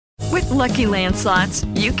Lucky Land Slots,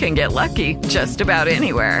 you can get lucky just about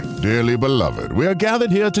anywhere. Dearly beloved, we are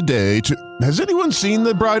gathered here today to... Has anyone seen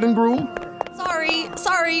the bride and groom?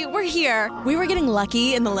 Sorry, we're here. We were getting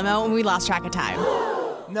lucky in the limo and we lost track of time.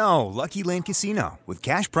 No, Lucky Land Casino, with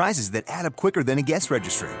cash prizes that add up quicker than a guest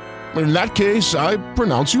registry. In that case, I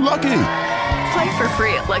pronounce you lucky. Play for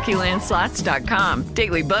free at LuckyLandSlots.com.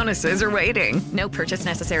 Daily bonuses are waiting. No purchase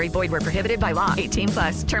necessary. Void where prohibited by law.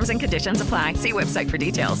 18+. Terms and conditions apply. See website for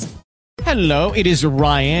details. Hello, it is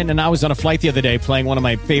Ryan, and I was on a flight the other day playing one of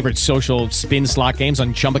my favorite social spin slot games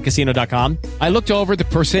on ChumbaCasino.com. I looked over at the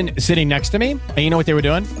person sitting next to me, and you know what they were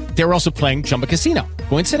doing? They were also playing Chumba Casino.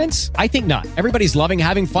 Coincidence? I think not. Everybody's loving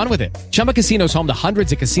having fun with it. Chumba Casino is home to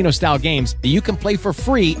hundreds of casino-style games that you can play for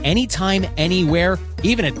free anytime, anywhere,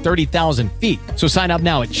 even at 30,000 feet. So sign up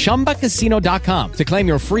now at ChumbaCasino.com to claim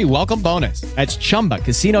your free welcome bonus. That's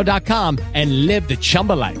ChumbaCasino.com and live the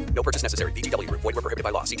Chumba life. No purchase necessary. VGW. Void where prohibited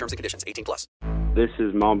by law. See terms and conditions. 18+. This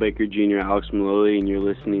is Mount Baker Jr. Alex Maloney, and you're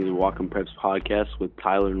listening to the Walk 'em Preps podcast with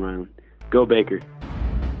Tyler and Ryan. Go Baker.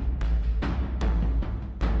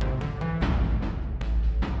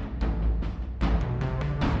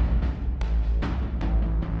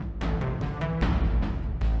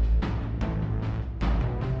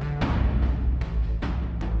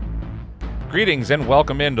 Greetings and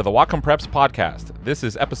welcome into the Walk 'em Preps podcast. This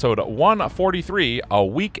is episode 143, a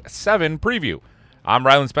Week 7 preview. I'm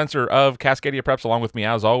Rylan Spencer of Cascadia Preps. Along with me,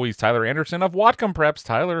 as always, Tyler Anderson of Whatcom Preps.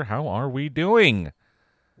 Tyler, how are we doing?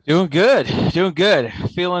 Doing good.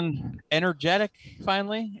 Feeling energetic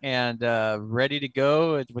finally, and ready to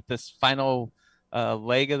go with this final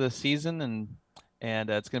leg of the season, and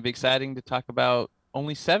it's going to be exciting to talk about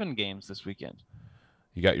only 7 games this weekend.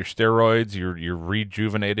 You got your steroids. You're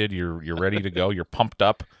rejuvenated. You're ready to go. You're pumped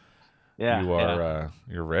up. Yeah,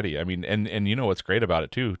 you're ready. I mean, and you know what's great about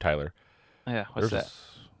it too, Tyler. Yeah, what's that?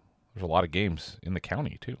 There's a lot of games in the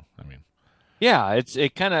county too. I mean, yeah,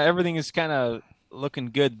 everything is kind of looking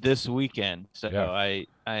good this weekend. So yeah.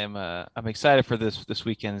 I'm excited for this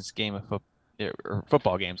weekend's game of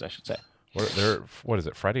football games, I should say. What is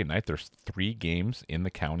it? Friday night. There's 3 games in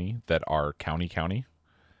the county that are county,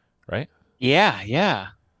 right? Yeah.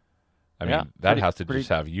 I mean, that has to just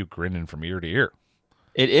have you grinning from ear to ear.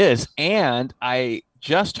 It is, and I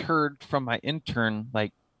just heard from my intern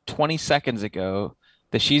like 20 seconds ago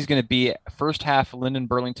that she's going to be first half Linden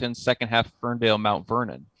Burlington, second half Ferndale Mount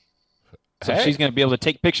Vernon. So she's going to be able to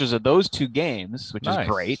take pictures of those 2 games, which is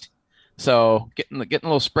great. So getting a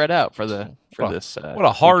little spread out for this. What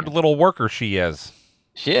a hard little worker she is.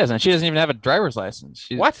 She is, and she doesn't even have a driver's license.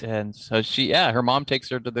 What? And so her mom takes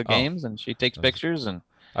her to the games, and she takes pictures. And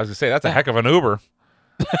I was gonna say that's a heck of an Uber.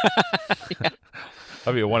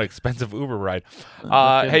 That'd be one expensive Uber ride.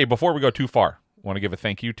 Hey, before we go too far, I want to give a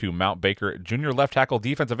thank you to Mount Baker Junior left tackle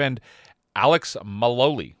defensive end Alex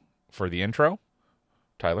Maloney for the intro.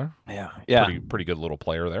 Tyler, yeah, pretty good little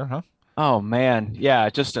player there, huh? Oh man, yeah,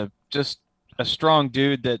 just a strong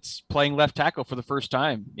dude that's playing left tackle for the first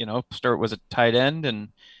time. Was a tight end and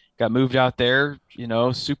got moved out there.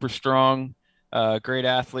 Super strong, great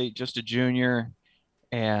athlete, just a junior,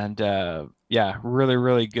 and really,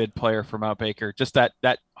 really good player for Mount Baker. Just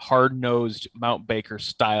that hard-nosed Mount Baker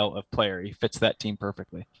style of player. He fits that team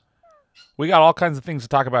perfectly. We got all kinds of things to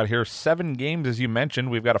talk about here. 7 games, as you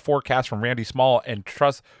mentioned. We've got a forecast from Randy Small, and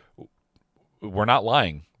trust, we're not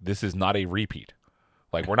lying. This is not a repeat.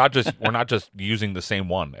 Like we're not just using the same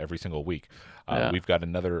one every single week. We've got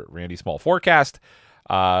another Randy Small forecast.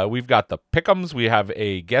 We've got the pick'ems. We have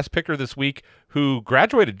a guest picker this week who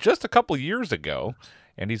graduated just a couple years ago,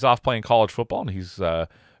 and he's off playing college football, and he's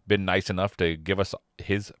been nice enough to give us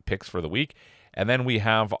his picks for the week. And then we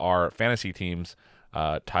have our fantasy teams.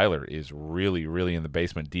 Tyler is really, really in the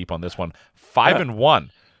basement deep on this one, 5-1.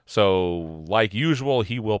 So like usual,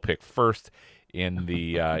 he will pick first in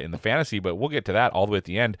the fantasy, but we'll get to that all the way at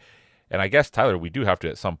the end. And I guess, Tyler, we do have to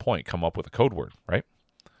at some point come up with a code word, right?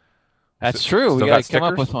 That's true. We got to come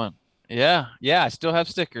up with one. Yeah. I still have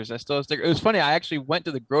stickers. It was funny. I actually went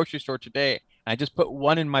to the grocery store today, and I just put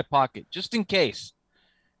one in my pocket just in case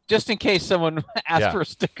someone asked for a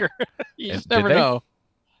sticker. You just never know.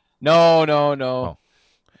 No. Oh.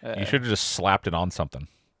 You should have just slapped it on something.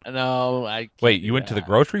 No, Wait, you went to the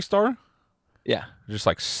grocery store? Yeah. Just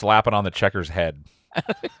like slap it on the checker's head.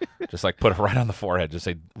 Just like put it right on the forehead. Just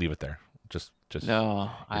say, leave it there. Just. No,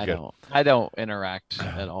 I don't. I don't interact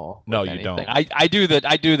at all. No, you anything. don't. I do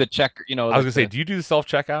the checker. I was gonna say, do you do the self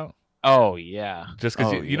checkout? Oh yeah. Just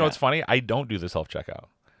because you know what's funny? I don't do the self checkout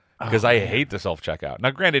because I hate the self checkout.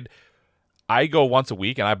 Now, granted, I go once a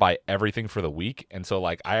week and I buy everything for the week, and so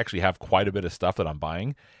like I actually have quite a bit of stuff that I'm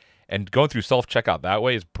buying. And going through self-checkout that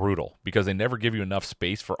way is brutal because they never give you enough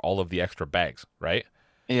space for all of the extra bags, right?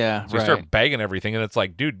 Yeah, so you start bagging everything, and it's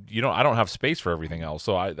like, dude, I don't have space for everything else.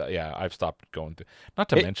 So I've stopped going through. Not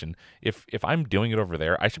to mention, if I'm doing it over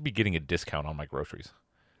there, I should be getting a discount on my groceries.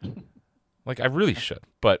 Like I really should.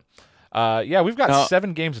 But we've got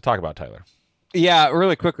 7 games to talk about, Tyler. Yeah,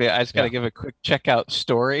 really quickly, I just got to give a quick checkout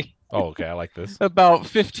story. Oh, okay, I like this. About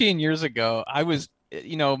 15 years ago, I was,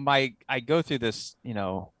 I go through this,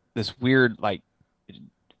 this weird like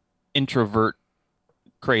introvert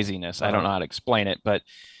craziness. I don't know how to explain it, but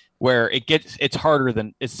where it's harder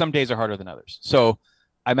than some days are harder than others. So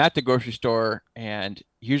I'm at the grocery store, and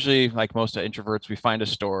usually, like most introverts, we find a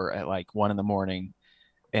store at like 1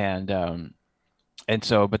 a.m.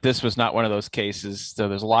 But this was not one of those cases. So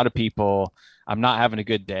there's a lot of people. I'm not having a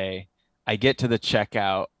good day. I get to the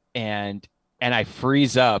checkout and I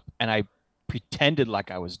freeze up, and I pretended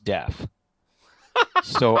like I was deaf.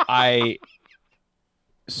 So I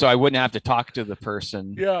wouldn't have to talk to the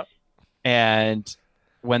person. Yeah. And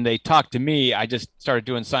when they talked to me, I just started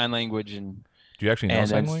doing sign language. And do you actually know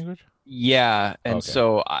sign language? Yeah. And okay.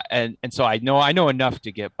 So I know enough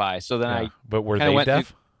to get by. So then But were they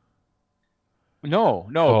deaf? No.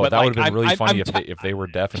 Oh, but that would have been really funny if they were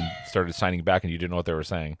deaf and started signing back and you didn't know what they were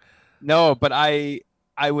saying. No, but I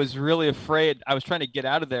was really afraid. I was trying to get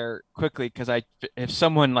out of there quickly because if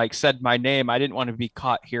someone like said my name, I didn't want to be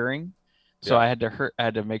caught hearing. So I had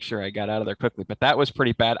to make sure I got out of there quickly. But that was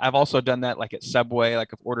pretty bad. I've also done that like at Subway. Like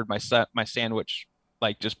I've ordered my sandwich,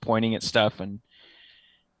 like just pointing at stuff, and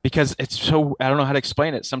because it's so, I don't know how to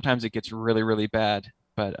explain it. Sometimes it gets really, really bad.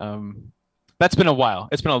 But that's been a while.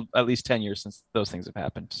 It's been at least 10 years since those things have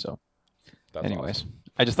happened. So anyways, awesome.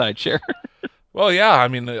 I just thought I'd share. Well, yeah, I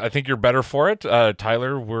mean, I think you're better for it.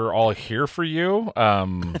 Tyler, we're all here for you.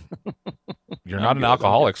 You're not an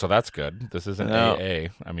alcoholic, so that's good. This isn't AA.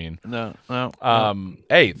 I mean, no.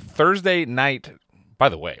 Hey, Thursday night, by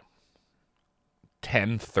the way,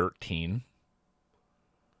 10:13.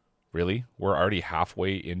 Really? We're already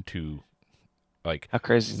halfway into, like. How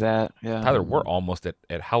crazy is that? Yeah. Tyler, we're almost at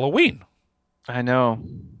Halloween. I know.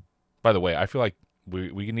 By the way, I feel like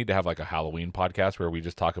we need to have like a Halloween podcast where we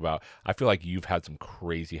just talk about, I feel like you've had some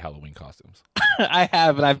crazy Halloween costumes. I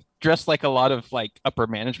have, and I've dressed like a lot of like upper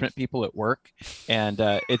management people at work, and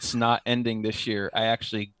it's not ending this year. I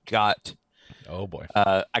actually got, oh boy,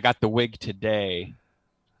 I got the wig today.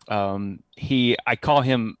 I call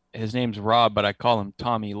him, his name's Rob, but I call him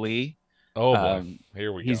Tommy Lee. Oh boy,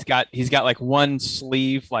 here we go. He's got like one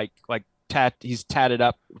sleeve, he's tatted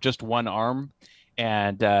up just one arm.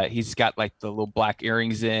 And he's got like the little black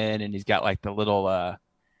earrings in, and he's got like the little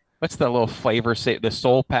what's the little flavor say, the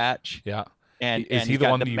soul patch. Yeah. And is he the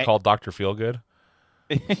one that you call Dr. Feelgood?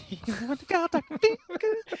 And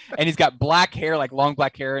he's got black hair, like long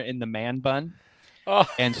black hair in the man bun. Oh.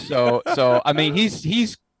 And so I mean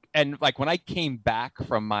he's and like when I came back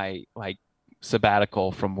from my like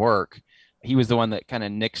sabbatical from work, he was the one that kind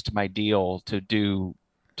of nixed my deal to do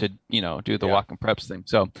the Walking Preps thing.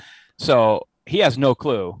 So he has no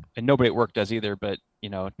clue, and nobody at work does either, but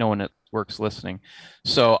no one at work's listening.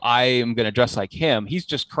 So I am going to dress like him. He's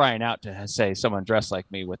just crying out to say someone dress like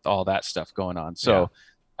me with all that stuff going on. So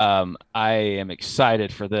I am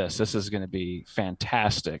excited for this. This is going to be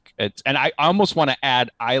fantastic. And I almost want to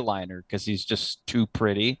add eyeliner because he's just too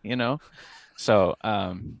pretty, So,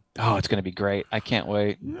 it's going to be great. I can't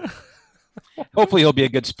wait. Hopefully he'll be a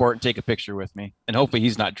good sport and take a picture with me. And hopefully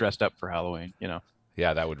he's not dressed up for Halloween,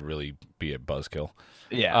 Yeah, that would really be a buzzkill.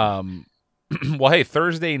 Yeah. Well, hey,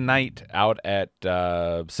 Thursday night out at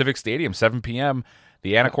Civic Stadium, 7 p.m.,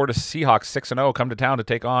 the Anacortes Seahawks 6-0 come to town to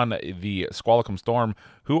take on the Squalicum Storm,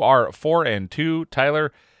 who are 4-2.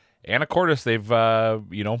 Tyler, Anacortes, they've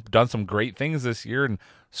done some great things this year, and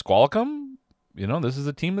Squalicum, this is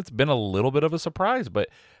a team that's been a little bit of a surprise. But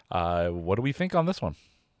what do we think on this one?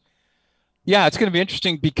 Yeah, it's going to be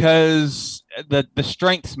interesting because the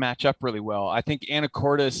strengths match up really well. I think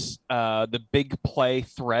Anacortes, the big play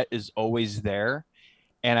threat is always there.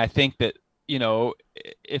 And I think that,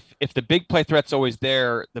 if the big play threat's always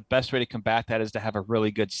there, the best way to combat that is to have a really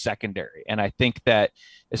good secondary. And I think that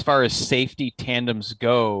as far as safety tandems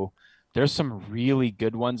go, there's some really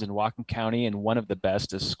good ones in Whatcom County, and one of the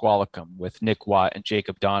best is Squalicum with Nick Watt and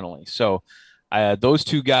Jacob Donnelly. So those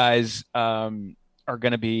two guys are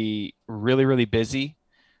going to be really, really busy.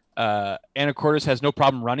 Anacortes has no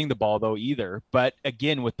problem running the ball though either. But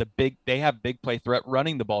again, with they have big play threat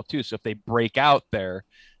running the ball too. So if they break out there,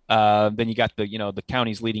 then you got the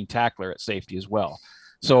county's leading tackler at safety as well.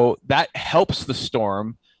 So that helps the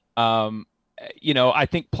Storm. I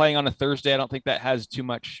think playing on a Thursday, I don't think that has too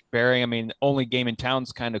much bearing. I mean, only game in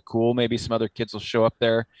town's kind of cool. Maybe some other kids will show up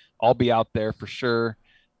there. I'll be out there for sure.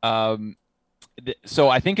 So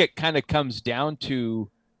I think it kind of comes down to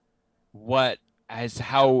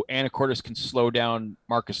how Anacortes can slow down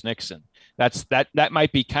Marcus Nixon. That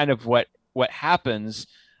might be kind of what happens.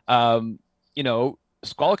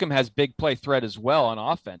 Squalicum has big play threat as well on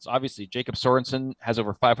offense. Obviously, Jacob Sorensen has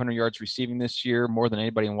over 500 yards receiving this year, more than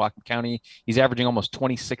anybody in Whatcom County. He's averaging almost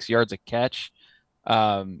 26 yards a catch.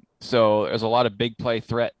 So there's a lot of big play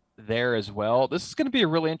threat there as well. This is going to be a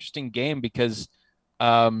really interesting game because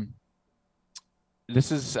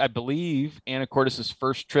this is, I believe, Anacortes'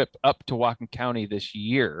 first trip up to Whatcom County this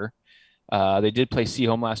year. They did play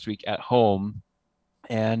Seaholm last week at home.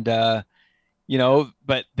 And, but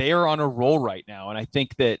they are on a roll right now. And I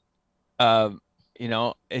think that,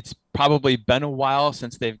 it's probably been a while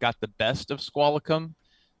since they've got the best of Squalicum.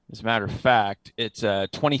 As a matter of fact, it's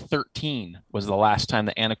 2013 was the last time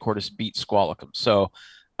that Anacortes beat Squalicum. So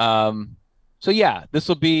yeah, this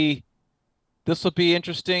will be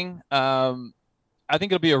interesting. I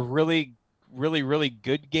think it'll be a really, really, really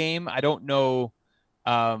good game. I don't know.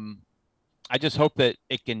 I just hope that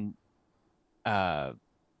it can, I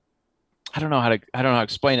don't know how to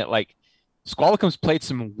explain it. Like, Squalicum's played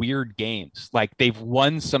some weird games. Like, they've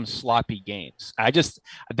won some sloppy games.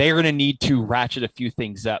 They're going to need to ratchet a few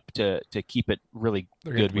things up to keep it really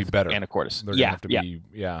good with better. Anacortes. They're going to have to be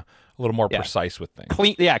a little more precise with things.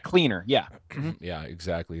 Cleaner. Yeah. Yeah,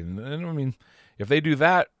 exactly. And I mean, if they do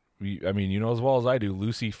that, I mean, as well as I do,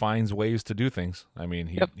 Lucy finds ways to do things. I mean,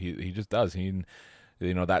 he just does.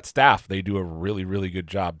 That staff, they do a really, really good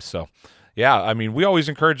job. So, yeah, I mean, we always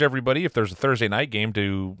encourage everybody, if there's a Thursday night game,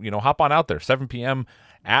 to, hop on out there, 7 p.m.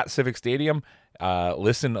 at Civic Stadium.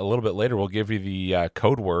 Listen a little bit later. We'll give you the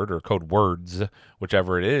code word or code words,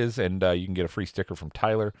 whichever it is, and you can get a free sticker from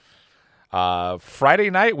Tyler. Friday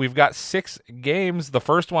night, we've got 6 games. The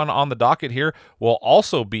first one on the docket here will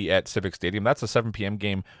also be at Civic Stadium. That's a 7 p.m.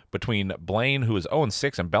 game between Blaine, who is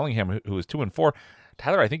 0-6, and Bellingham, who is 2-4.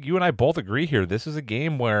 Tyler, I think you and I both agree here. This is a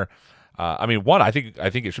game where, I think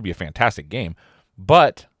it should be a fantastic game,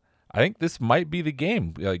 but I think this might be the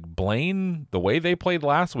game. Like, Blaine, the way they played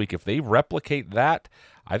last week, if they replicate that,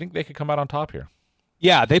 I think they could come out on top here.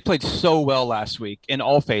 Yeah, they played so well last week in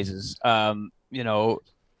all phases.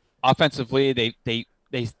 Offensively, they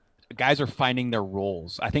guys are finding their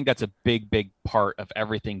roles. I think that's a big part of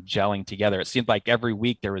everything gelling together. It seemed like every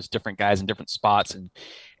week there was different guys in different spots,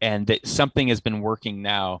 and that something has been working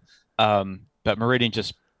now. But Meridian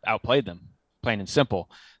just outplayed them, plain and simple.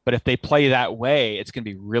 But if they play that way, it's going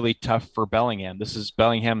to be really tough for Bellingham. This is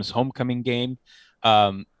Bellingham's homecoming game.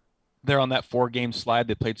 They're on that 4-game slide.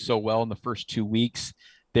 They played so well in the first 2 weeks.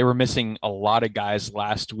 They were missing a lot of guys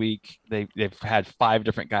last week. They've had 5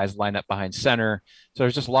 different guys lined up behind center. So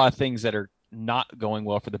there's just a lot of things that are not going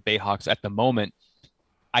well for the Bayhawks at the moment.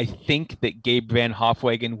 I think that Gabe Van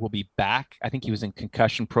Hofwagen will be back. I think he was in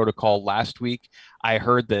concussion protocol last week. I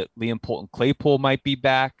heard that Liam Polton Claypool might be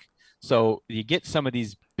back. So you get some of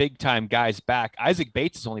these big-time guys back. Isaac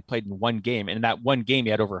Bates has only played in 1 game, and in that 1 game,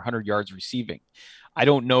 he had over 100 yards receiving. I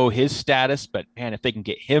don't know his status, but, man, if they can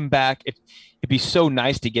get him back, it'd be so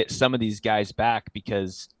nice to get some of these guys back,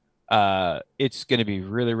 because it's going to be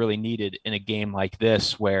really, really needed in a game like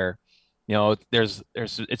this where,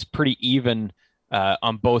 it's pretty even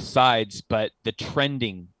on both sides, but the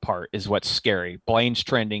trending part is what's scary. Blaine's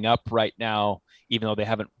trending up right now, even though they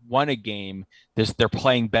haven't won a game. They're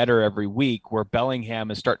playing better every week, where Bellingham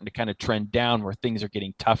is starting to kind of trend down, where things are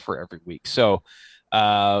getting tougher every week. So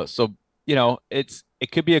it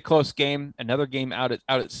could be a close game, another game out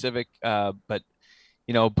at Civic. But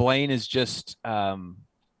Blaine is just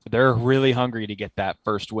they're really hungry to get that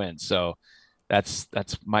first win. So that's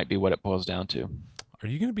might be what it boils down to. Are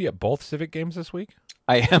you going to be at both Civic games this week?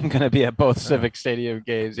 I am going to be at both Civic Stadium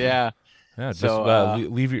games. Yeah. Yeah. Just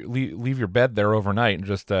leave your bed there overnight and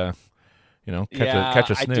just catch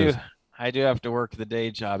a snooze. I do have to work the day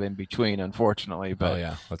job in between, unfortunately.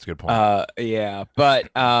 But that's a good point. But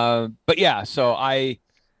yeah. So I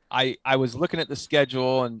was looking at the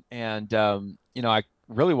schedule and I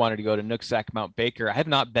really wanted to go to Nooksack Mount Baker. I have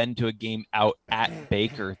not been to a game out at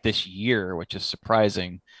Baker this year, which is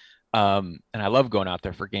surprising. And I love going out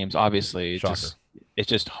there for games. Obviously, it's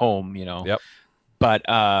just home, Yep.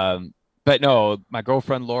 But no, my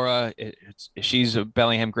girlfriend Laura, she's a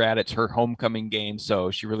Bellingham grad. It's her homecoming game,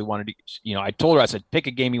 so she really wanted to. I told her, I said, pick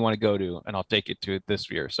a game you want to go to, and I'll take it to it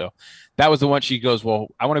this year. So that was the one. She goes, well,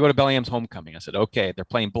 I want to go to Bellingham's homecoming. I said, okay, they're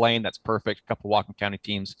playing Blaine. That's perfect. A couple Whatcom County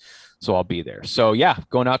teams, so I'll be there. So yeah,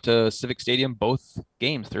 going out to Civic Stadium, both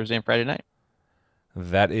games, Thursday and Friday night.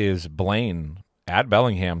 That is Blaine at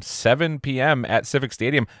Bellingham, 7 p.m. at Civic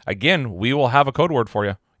Stadium. Again, we will have a code word for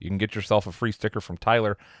you. You can get yourself a free sticker from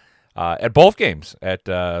Tyler at both games at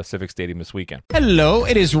Civic Stadium this weekend. Hello,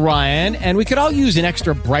 it is Ryan, and we could all use an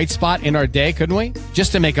extra bright spot in our day, couldn't we?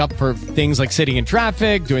 Just to make up for things like sitting in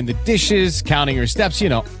traffic, doing the dishes, counting your steps,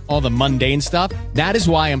 all the mundane stuff. That is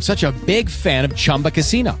why I'm such a big fan of Chumba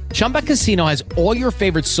Casino. Chumba Casino has all your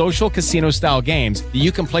favorite social casino-style games that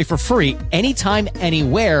you can play for free anytime,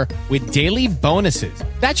 anywhere with daily bonuses.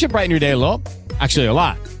 That should brighten your day a little. Actually, a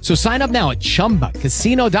lot. So sign up now at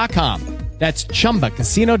ChumbaCasino.com. That's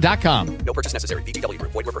ChumbaCasino.com. No purchase necessary. VGW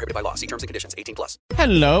Group. Void where prohibited by law. See terms and conditions. 18+.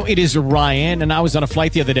 Hello, it is Ryan, and I was on a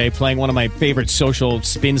flight the other day playing one of my favorite social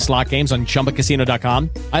spin slot games on ChumbaCasino.com.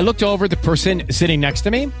 I looked over at the person sitting next to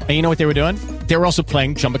me, and you know what they were doing? They were also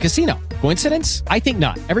playing Chumba Casino. Coincidence? I think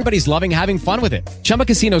not. Everybody's loving having fun with it. Chumba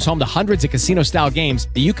Casino is home to hundreds of casino-style games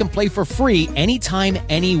that you can play for free anytime,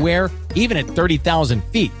 anywhere, even at 30,000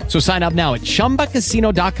 feet. So sign up now at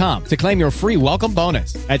ChumbaCasino.com to claim your free welcome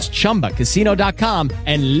bonus. That's ChumbaCasino.com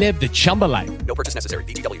and live the Chumba life. No purchase necessary.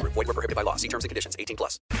 VGW Group. Void where prohibited by law. See terms and conditions.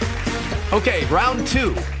 18+. Okay, round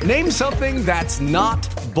two. Name something that's not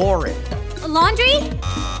boring. A laundry?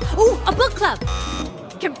 Ooh, a book club.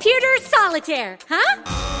 Computer solitaire, huh?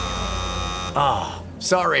 Ah,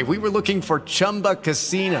 sorry, we were looking for Chumba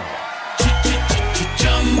Casino.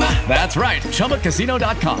 That's right,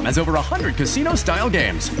 ChumbaCasino.com has over 100 casino-style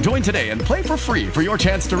games. Join today and play for free for your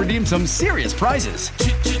chance to redeem some serious prizes.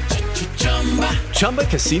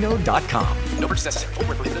 ChumbaCasino.com. No purchase necessary. Void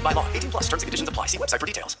where prohibited by law. 18+. Terms and conditions apply. See website for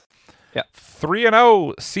details. Yeah.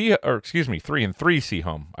 3-0 3-3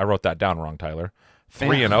 Seahome. I wrote that down wrong, Tyler.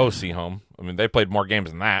 3-0 Seahome. I mean, they played more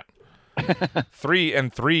games than that.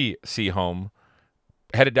 3-3 Seahome.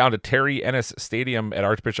 Headed down to Terry Ennis Stadium at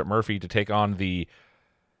Archbishop Murphy to take on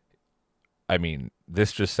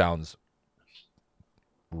this just sounds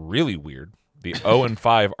really weird. The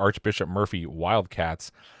 0-5 Archbishop Murphy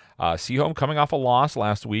Wildcats. Seahome coming off a loss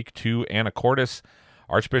last week to Anacortes.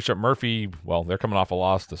 Archbishop Murphy, well, they're coming off a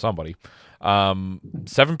loss to somebody. 7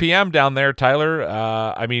 p.m. down there, Tyler.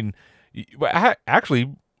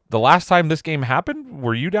 Actually, the last time this game happened,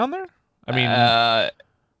 were you down there?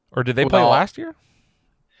 Or did they play last year?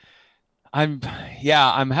 I'm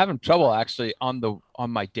having trouble actually on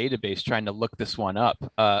my database trying to look this one up.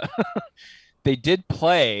 They did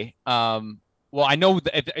play. I know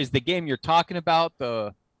is the game you're talking about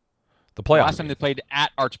the playoff. Last time they played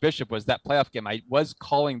at Archbishop was that playoff game. I was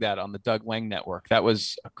calling that on the Doug Lang Network. That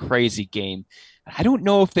was a crazy game. I don't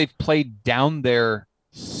know if they've played down there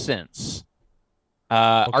since.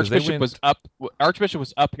 Archbishop was up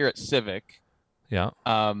here at Civic. Yeah.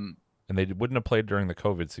 And they wouldn't have played during the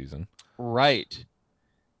COVID season. Right.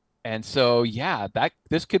 And so,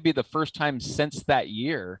 this could be the first time since that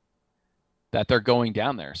year that they're going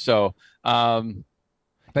down there. So, this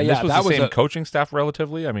was the same coaching staff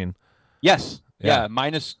relatively. Yes. Yeah.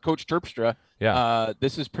 Minus Coach Terpstra. Yeah.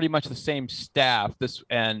 This is pretty much the same staff.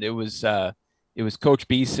 It was Coach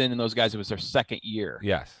Beeson and those guys. It was their second year.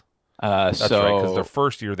 Yes. That's right. Because their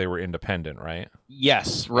first year they were independent, right?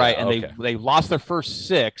 Yes. Right. And they lost their first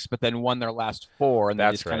 6, but then won their last 4. And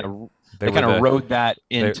that's kind right. They kind of rode that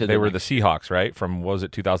into. They were the Seahawks, right? From was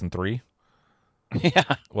it 2003? Yeah,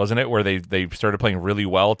 wasn't it where they started playing really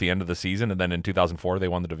well at the end of the season, and then in 2004 they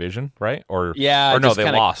won the division, right? Or no,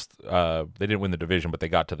 they lost. They didn't win the division, but they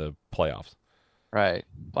got to the playoffs. Right,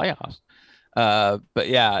 playoffs. But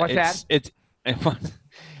yeah, What's it's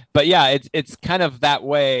but yeah, it's kind of that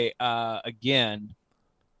way again.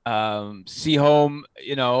 Seahome,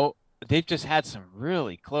 they've just had some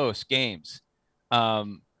really close games.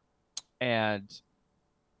 And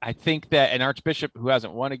I think that an Archbishop who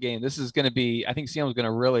hasn't won a game, this is going to be, I think Seahome's going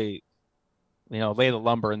to really, lay the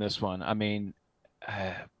lumber in this one.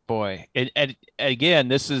 Boy. And again,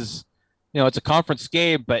 this is, it's a conference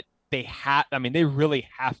game, but they really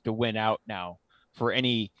have to win out now for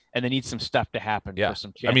any, and they need some stuff to happen for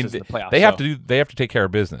some chances in the playoffs. They have to take care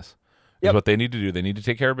of business. Is what they need to do. They need to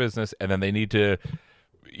take care of business, and then they need to,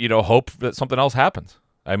 hope that something else happens.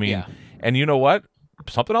 And you know what?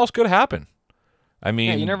 Something else could happen.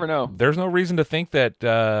 You never know. There's no reason to think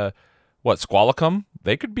that Squalicum,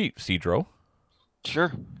 they could beat Cedro.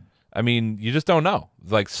 Sure. You just don't know.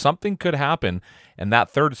 Like something could happen, and that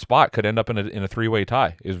third spot could end up in a 3-way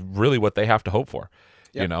tie. Is really what they have to hope for.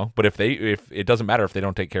 Yep. But if it doesn't matter if they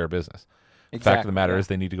don't take care of business. The fact of the matter is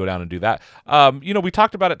they need to go down and do that. We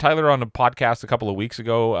talked about it, Tyler, on a podcast a couple of weeks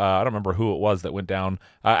ago. I don't remember who it was that went down.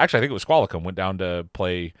 Actually, I think it was Squalicum went down to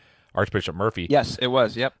play Archbishop Murphy. Yes, it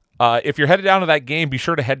was. Yep. If you're headed down to that game, be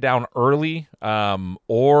sure to head down early,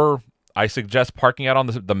 or I suggest parking out on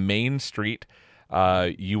the main street.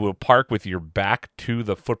 You will park with your back to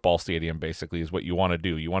the football stadium, basically, is what you want to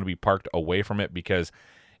do. You want to be parked away from it because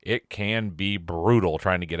it can be brutal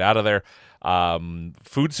trying to get out of there.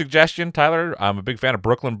 Food suggestion, Tyler, I'm a big fan of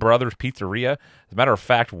Brooklyn Brothers Pizzeria. As a matter of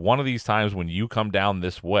fact, one of these times when you come down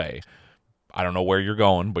this way, I don't know where you're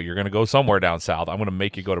going, but you're going to go somewhere down south. I'm going to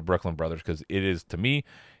make you go to Brooklyn Brothers because it is, to me,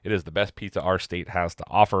 it is the best pizza our state has to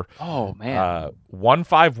offer. Oh, man.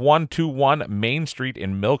 15121 Main Street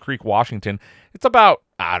in Mill Creek, Washington. It's about,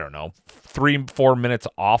 I don't know, 3-4 minutes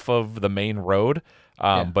off of the main road,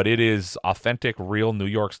 but it is authentic, real New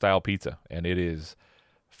York-style pizza, and it is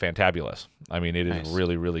fantabulous. I mean, it is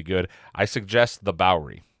really, really good. I suggest the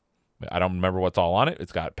Bowery. I don't remember what's all on it.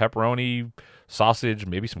 It's got pepperoni, sausage,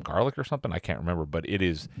 maybe some garlic or something. I can't remember, but it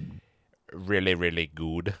is really, really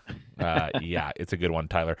good. Yeah, it's a good one,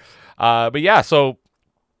 Tyler. But yeah, so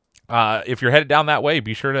if you're headed down that way,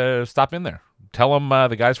 be sure to stop in there. Tell them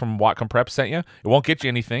the guys from Whatcom Prep sent you. It won't get you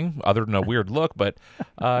anything other than a weird look, but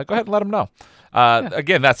go ahead and let them know.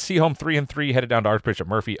 Again, that's Seaholm 3-3, headed down to Archbishop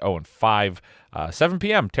Murphy 0-5. 7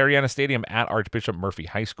 p.m., Terriana Stadium at Archbishop Murphy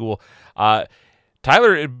High School.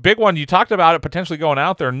 Tyler, big one. You talked about it potentially going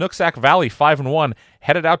out there. Nooksack Valley 5-1,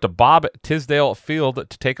 headed out to Bob Tisdale Field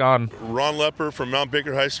to take on Ron Lepper from Mount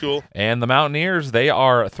Baker High School. And the Mountaineers, they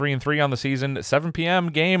are 3-3 on the season. 7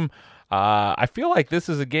 p.m. game. I feel like this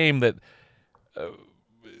is a game that,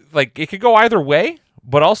 like, it could go either way,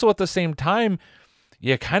 but also at the same time,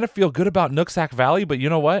 you kind of feel good about Nooksack Valley. But you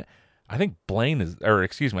know what? I think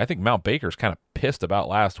I think Mount Baker's kind of pissed about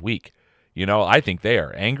last week. You know, I think they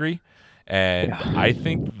are angry. And I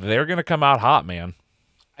think they're going to come out hot, man.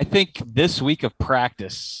 I think this week of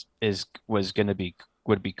practice would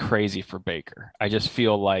be crazy for Baker. I just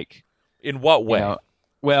feel like, in what way?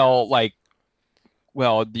 Watching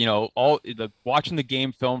the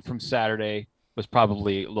game film from Saturday was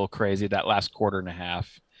probably a little crazy, that last quarter and a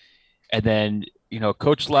half. And then,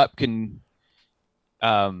 Coach Lepp can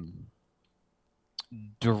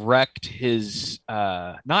direct his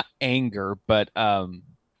not anger, but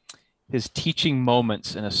his teaching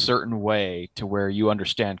moments in a certain way to where you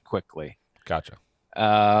understand quickly. Gotcha.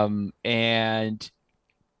 And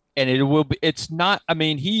it will be, it's not, I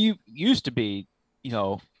mean, he used to be,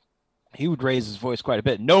 he would raise his voice quite a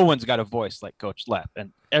bit. No one's got a voice like Coach Lepp,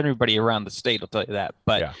 and everybody around the state will tell you that.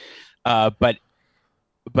 But,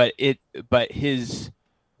 but his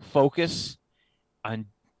focus on,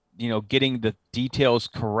 getting the details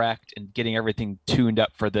correct and getting everything tuned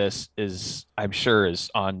up for this is, I'm sure,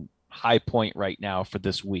 is on high point right now for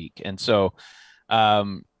this week. And so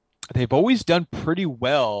they've always done pretty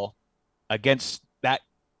well against that,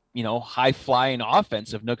 high flying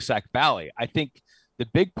offense of Nooksack Valley. I think the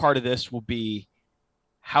big part of this will be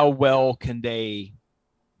how well can they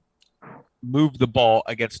move the ball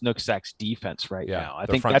against Nooksack's defense now. I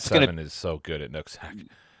think that's going to is so good at Nooksack.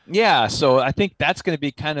 Yeah. So I think that's going to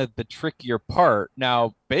be kind of the trickier part.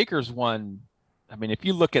 Now, Baker's one, I mean, if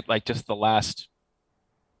you look at like just the last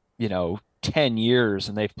 10 years,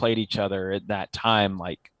 and they've played each other at that time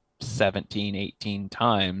like 17, 18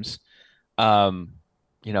 times.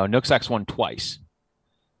 Nooksack's won twice.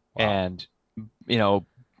 Wow. And,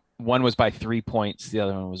 one was by 3 points, the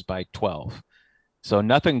other one was by 12. So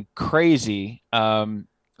nothing crazy.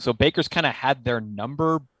 So Baker's kind of had their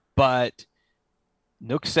number, but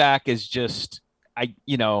Nooksack is just,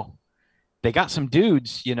 they got some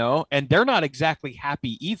dudes, and they're not exactly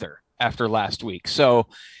happy either after last week. So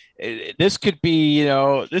this could be,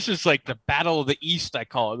 this is like the battle of the East, I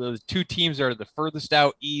call it. Those two teams are the furthest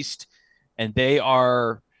out East, and they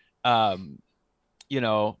are,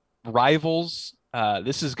 rivals.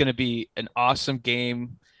 This is going to be an awesome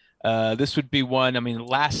game. This would be one, I mean,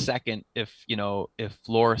 last second, if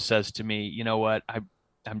Laura says to me, you know what,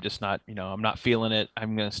 I'm just not, I'm not feeling it,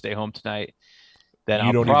 I'm going to stay home tonight, then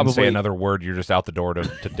you don't even say another word. You're just out the door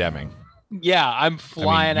to Deming. Yeah, I'm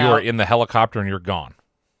flying out. You are in the helicopter and you're gone.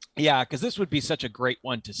 Yeah, because this would be such a great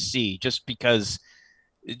one to see, just because,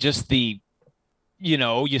 just the,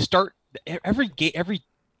 you start every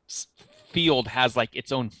field has like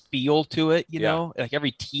its own feel to it, like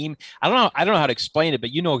every team. I don't know how to explain it,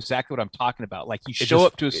 but you know exactly what I'm talking about. Like you show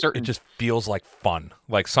up to a certain. It just feels like fun.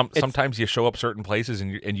 Like sometimes you show up certain places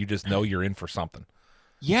and you just know you're in for something.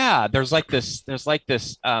 Yeah, there's like this like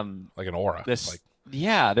an aura.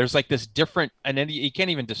 There's like this different, and then you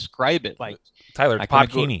can't even describe it. Like Tyler, it's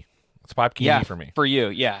Popkini. It's Popkini for me. For you,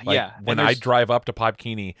 yeah. When I drive up to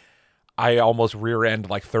Popkini, I almost rear end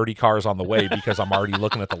like 30 cars on the way because I'm already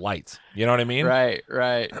looking at the lights. You know what I mean? Right.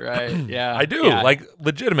 Yeah, I do. Yeah. Like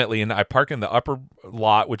legitimately, and I park in the upper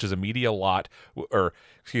lot, which is a media lot, or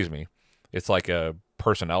excuse me, It's like a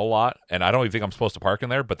personnel lot, and I don't even think I'm supposed to park in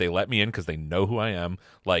there, but they let me in because they know who I am.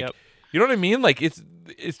 Like, you know what I mean? Like it's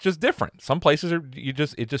just different. Some places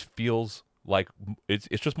it just feels like it's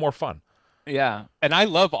just more fun. Yeah, and I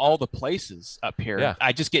love all the places up here. Yeah.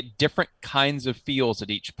 I just get different kinds of feels at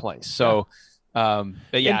each place. So, but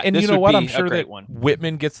yeah, and this you know would what? be I'm sure a great that one.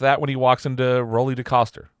 Whitman gets that when he walks into Rolly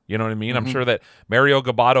DeCoster. You know what I mean? I'm Mhm. sure that Mario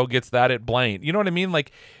Gabato gets that at Blaine. You know what I mean?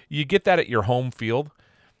 Like you get that at your home field,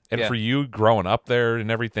 and Yeah. for you growing up there and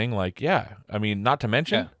everything, like I mean, not to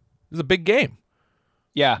mention, this is a big game.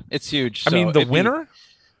 Yeah, it's huge. I So mean, the it'd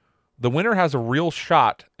be- winner has a real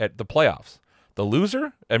shot at the playoffs. The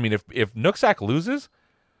loser, I mean, if Nooksack loses,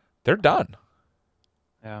 they're done.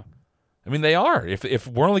 Yeah. I mean, they are. If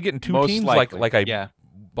we're only getting two Most teams, likely, like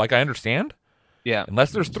I understand. Yeah.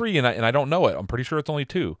 Unless there's three, and I don't know it. I'm pretty sure it's only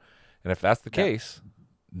two. And if that's the case,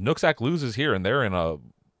 Nooksack loses here, and they're in a.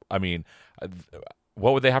 I mean,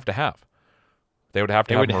 what would they have to have? They would have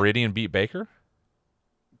to have Meridian beat Baker.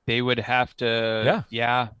 They would have to.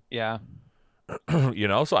 Yeah. You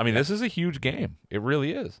know, so I mean, this is a huge game. It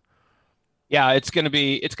really is. Yeah, it's gonna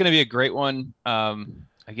be a great one.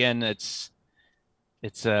 Again, it's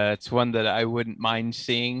one that I wouldn't mind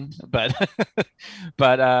seeing, but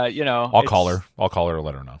you know, I'll call her and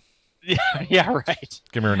let her know. Yeah, right.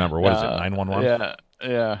 Give me her number. What is it? 911.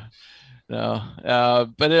 Yeah. No,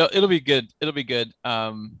 but it'll be good. It'll be good.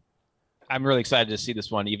 I'm really excited to see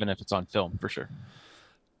this one, even if it's on film, for sure.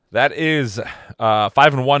 That is 5-1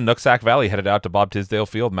 Nooksack Valley headed out to Bob Tisdale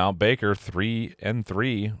Field, Mount Baker,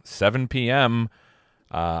 3-3, 7 p.m.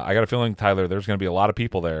 I got a feeling, Tyler, there's going to be a lot of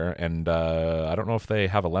people there, and I don't know if they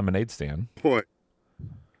have a lemonade stand. Boy.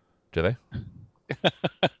 Do they?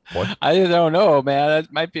 Boy? I don't know, man.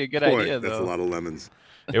 That might be a good idea, though. That's a lot of lemons.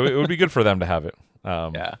 It would be good for them to have it.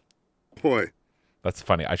 Yeah. Boy. That's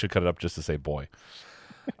funny. I should cut it up just to say boy.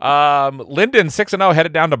 Linden 6-0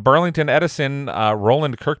 headed down to Burlington Edison,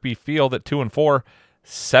 Roland Kirkby Field at 2-4,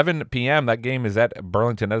 7 p.m. That game is at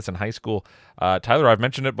Burlington Edison High School. Tyler, I've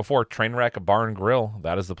mentioned it before. Trainwreck Bar and Grill.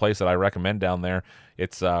 That is the place that I recommend down there.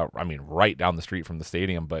 It's right down the street from the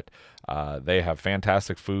stadium, but they have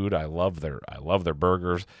fantastic food. I love their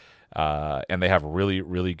burgers, and they have really,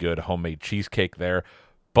 really good homemade cheesecake there.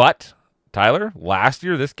 But Tyler, last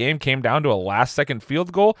year this game came down to a last-second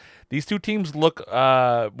field goal. These two teams look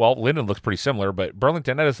Linden looks pretty similar, but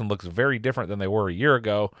Burlington Edison looks very different than they were a year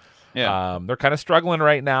ago. Yeah. They're kind of struggling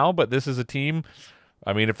right now, but this is a team.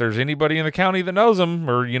 I mean, if there's anybody in the county that knows them,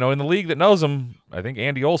 or in the league that knows them, I think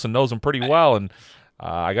Andy Olson knows them pretty well, and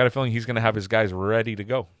I got a feeling he's going to have his guys ready to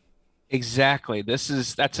go. Exactly. That's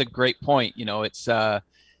a great point.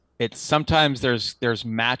 It's sometimes there's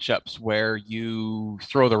matchups where you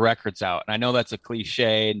throw the records out, and I know that's a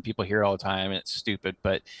cliche and people hear it all the time and it's stupid,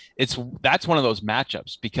 but that's one of those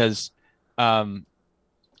matchups because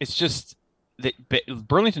it's just that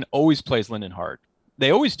Burlington always plays Linden hard.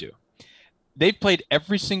 They always do. They've played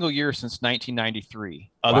every single year since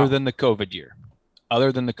 1993, other than the COVID year.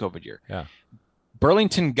 Yeah.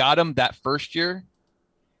 Burlington got them that first year,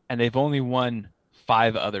 and they've only won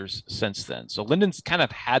 5 others since then. So Linden's kind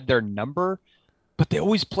of had their number, but they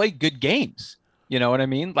always play good games. You know what I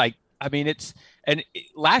mean?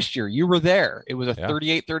 Last year you were there. It was a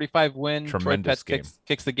 38-35 win. Tremendous Troy game.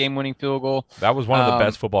 kicks the game-winning field goal. That was one of the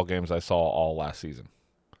best football games I saw all last season.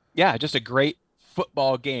 Yeah, just a great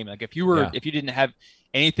football game. Like if you didn't have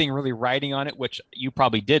anything really riding on it, which you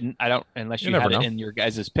probably didn't. I don't, unless you had it in your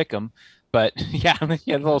guys' pick'em. But yeah,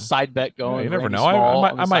 you had a little side bet going. Yeah, you never Randy know. Small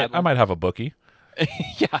I might have a bookie.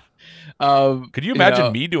 Yeah. Could you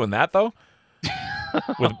imagine me doing that though?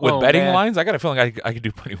 With betting lines, I got a feeling I could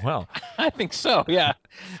do pretty well. I think so. Yeah.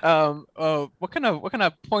 What kind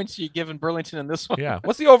of points are you giving Burlington in this one? Yeah.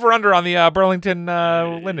 What's the over under on the Burlington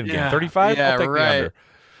Linden game? 35. Yeah, I'll take right.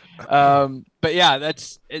 the under. But yeah,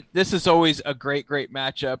 this is always a great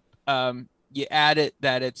matchup. You add it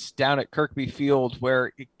that it's down at Kirkby Field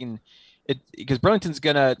where because Burlington's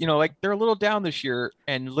gonna, they're a little down this year,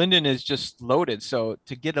 and Linden is just loaded. So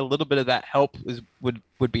to get a little bit of that help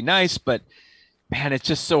would be nice, but man, it's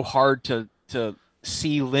just so hard to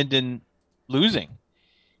see Linden losing,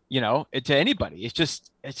 to anybody. It's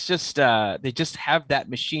just they just have that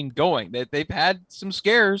machine going. They've had some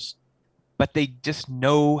scares, but they just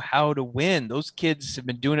know how to win. Those kids have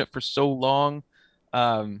been doing it for so long.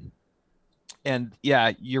 And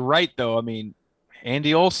yeah, you're right though. I mean,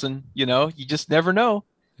 Andy Olson, you just never know.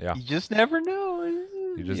 Yeah. You just never know.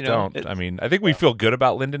 You just don't. I mean, I think we feel good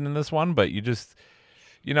about Linden in this one, but you just,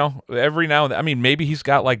 every now and then, I mean, maybe he's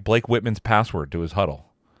got like Blake Whitman's password to his huddle,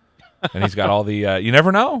 and he's got all the. You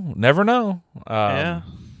never know. Yeah.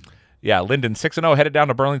 Yeah, Linden 6-0 headed down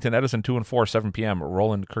to Burlington Edison 2-4, 7 p.m.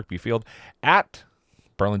 Roland Kirkby Field at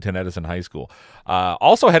Burlington Edison High School.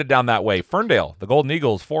 Also headed down that way, Ferndale, the Golden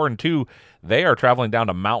Eagles 4-2. They are traveling down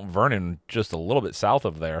to Mount Vernon, just a little bit south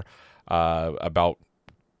of there, about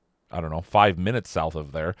 5 minutes south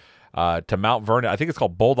of there, to Mount Vernon. I think it's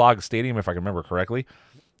called Bulldog Stadium, if I can remember correctly.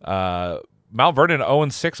 Mount Vernon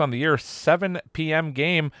 0-6 on the year, 7 p.m.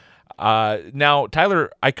 game. Now,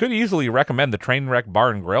 Tyler, I could easily recommend the Trainwreck Bar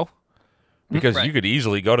and Grill because you could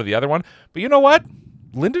easily go to the other one. But you know what?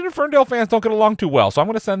 Linden and Ferndale fans don't get along too well, so I'm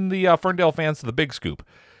going to send the Ferndale fans to the Big Scoop.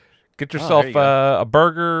 Get yourself a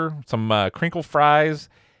burger, some crinkle fries,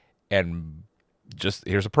 and just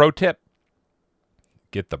here's a pro tip.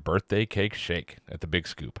 Get the birthday cake shake at the Big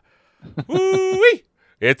Scoop. Woo-wee!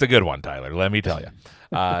 It's a good one, Tyler, let me tell you.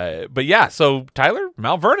 But yeah, so Tyler,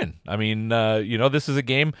 Mount Vernon. I mean, this is a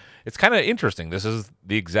game. It's kind of interesting. This is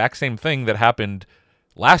the exact same thing that happened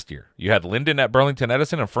last year. You had Linden at Burlington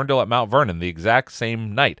Edison and Ferndale at Mount Vernon the exact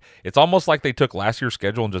same night. It's almost like they took last year's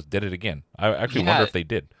schedule and just did it again. I actually wonder if they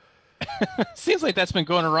did. Seems like that's been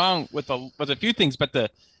going around with a few things, but the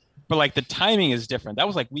timing is different. That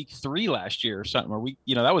was like week 3 last year or something, or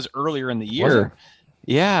that was earlier in the year.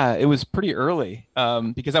 Yeah, it was pretty early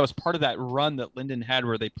because that was part of that run that Linden had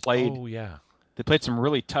where they played. Oh yeah, they played some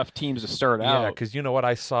really tough teams to start out. Yeah, because you know what,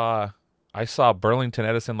 I saw Burlington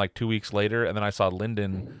Edison like 2 weeks later, and then I saw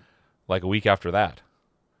Linden like a week after that.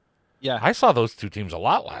 Yeah, I saw those two teams a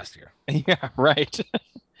lot last year. Yeah, right.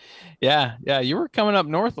 yeah, you were coming up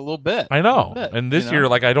north a little bit. I know, and this year,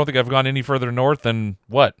 like, I don't think I've gone any further north than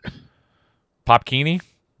what? Popkini?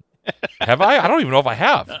 Have I? I don't even know if I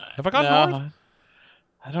have. Have I gone north?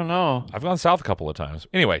 I don't know. I've gone south a couple of times.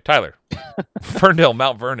 Anyway, Tyler, Ferndale,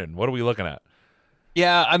 Mount Vernon. What are we looking at?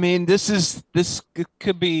 Yeah, I mean, this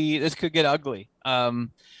could get ugly.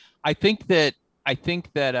 I think that I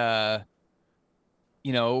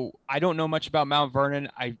don't know much about Mount Vernon.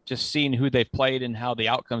 I've just seen who they've played and how the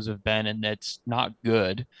outcomes have been, and it's not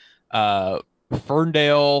good.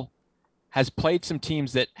 Ferndale has played some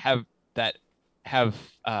teams that have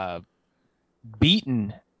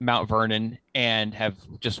beaten Mount Vernon and have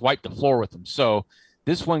just wiped the floor with them. So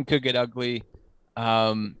this one could get ugly.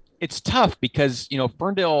 It's tough because,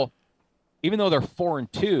 Ferndale, even though they're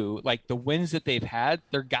 4-2, like the wins that they've had,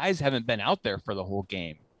 their guys haven't been out there for the whole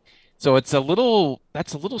game. So that's a little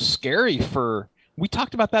scary we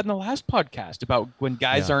talked about that in the last podcast about when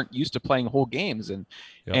guys aren't used to playing whole games. And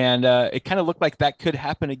it kind of looked like that could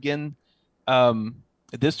happen again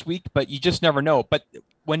this week, but you just never know. But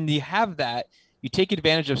when you have that, you take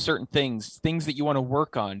advantage of certain things that you want to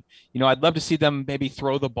work on. I'd love to see them maybe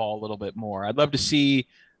throw the ball a little bit more. I'd love to see,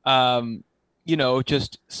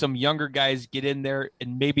 just some younger guys get in there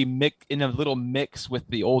and maybe mix in a little mix with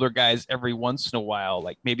the older guys every once in a while,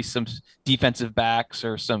 like maybe some defensive backs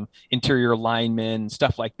or some interior linemen,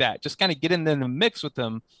 stuff like that. Just kind of get in there and mix with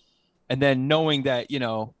them. And then knowing that,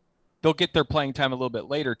 they'll get their playing time a little bit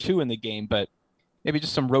later too in the game, but maybe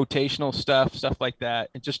just some rotational stuff like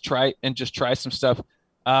that, and just try some stuff.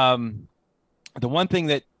 The one thing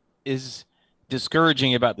that is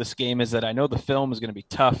discouraging about this game is that I know the film is going to be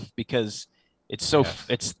tough because it's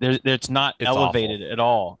not elevated at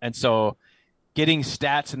all. And so getting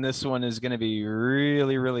stats in this one is going to be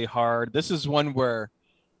really, really hard. This is one where,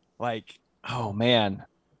 like, oh man,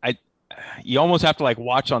 you almost have to like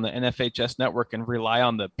watch on the NFHS network and rely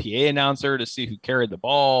on the PA announcer to see who carried the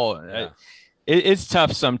ball. Yeah. It's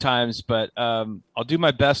tough sometimes, but I'll do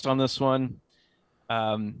my best on this one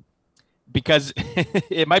because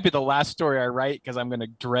it might be the last story I write because I'm going to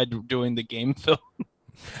dread doing the game film.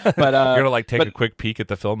 But you're gonna take a quick peek at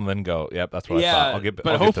the film and then go, "Yep, that's what I thought." I'll get to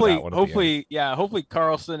that one. Hopefully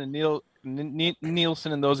Carlson and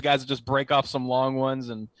Nielsen and those guys will just break off some long ones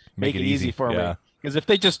and make it easy for me. Because if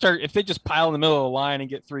they just pile in the middle of the line and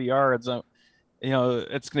get 3 yards,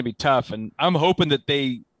 it's going to be tough. And I'm hoping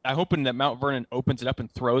that Mount Vernon opens it up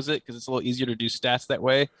and throws it because it's a little easier to do stats that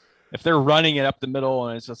way. If they're running it up the middle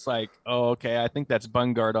and it's just like, oh, okay, I think that's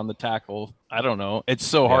Bungard on the tackle. I don't know. It's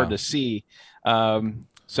so hard to see.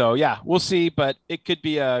 So yeah, we'll see, but it could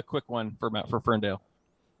be a quick one for Ferndale.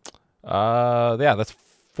 That's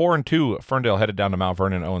 4-2. Ferndale headed down to Mount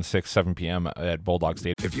Vernon 0-6, 7 p.m. at Bulldog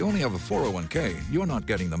Stadium. If you only have a 401k, you're not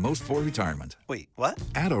getting the most for retirement. Wait, what?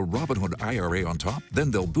 Add a Robinhood IRA on top, then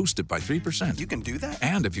they'll boost it by 3%. You can do that?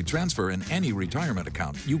 And if you transfer in any retirement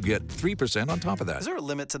account, you get 3% on top of that. Is there a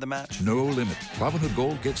limit to the match? No limit. Robinhood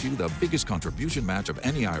Gold gets you the biggest contribution match of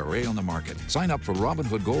any IRA on the market. Sign up for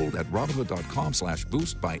Robinhood Gold at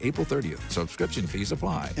Robinhood.com/boost by April 30th. Subscription fees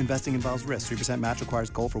apply. Investing involves risk. 3% match requires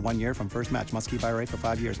gold for 1 year from first match. Must keep IRA for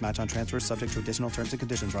 5 years. years. Match on transfers subject to additional terms and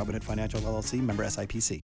conditions. Robinhood Financial LLC, member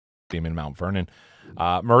SIPC. Team in Mount Vernon.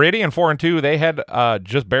 Meridian 4-2. They head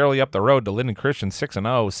just barely up the road to Linden Christian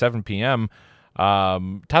 6-0, 7 p.m.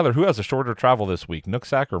 Tyler, who has a shorter travel this week,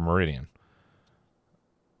 Nooksack or Meridian?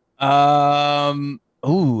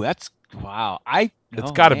 That's wow.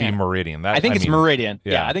 It's got to be Meridian. I think it's Meridian.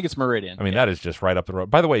 Yeah, I think it's Meridian. I mean, that is just right up the road.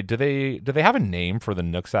 By the way, do they have a name for the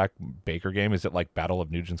Nooksack Baker game? Is it like Battle of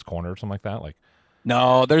Nugent's Corner or something like that? Like,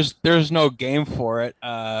 no, there's no game for it.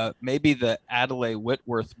 Maybe the Adelaide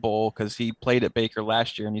Whitworth Bowl because he played at Baker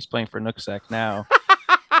last year and he's playing for Nooksack now.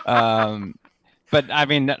 But I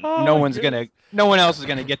mean, no one else is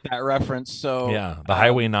gonna get that reference. So yeah, the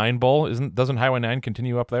Highway 9 Bowl doesn't Highway 9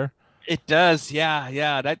 continue up there? It does,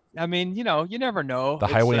 yeah. That I mean, you never know. The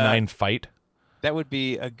Highway 9 fight. That would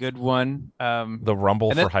be a good one. The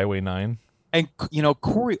Rumble for Highway 9. And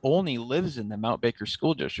Corey Olney lives in the Mount Baker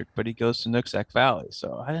School District, but he goes to Nooksack Valley.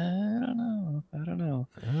 So I don't know.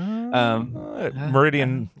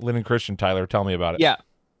 Meridian, Linden Christian. Tyler, tell me about it.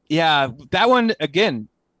 Yeah. That one again,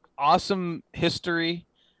 awesome history.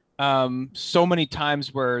 So many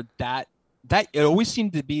times where that it always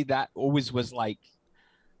seemed to be that always was like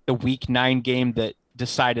the week 9 game that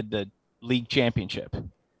decided the league championship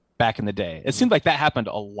back in the day. It seemed like that happened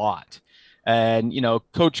a lot. And,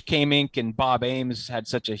 Coach Kamink and Bob Ames had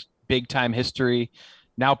such a big time history.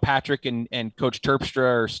 Now Patrick and Coach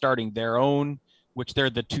Terpstra are starting their own, which they're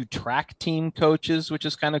the 2 track team coaches, which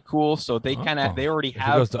is kind of cool. So they they already have.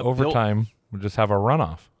 If it goes to overtime, we'll just have a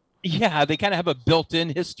runoff. Yeah, they kind of have a built-in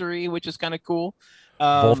history, which is kind of cool.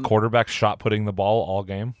 Both quarterbacks shot putting the ball all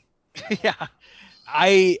game. Yeah.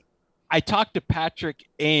 I talked to Patrick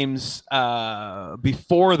Ames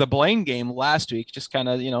before the Blaine game last week, just kind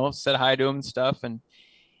of, said hi to him and stuff. And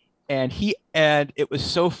it was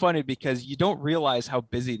so funny because you don't realize how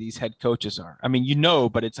busy these head coaches are. I mean,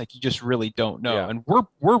 but it's like you just really don't know. Yeah. And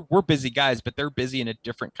we're busy guys, but they're busy in a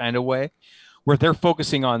different kind of way where they're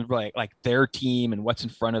focusing on like their team and what's in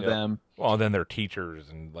front of them. Well, then they're teachers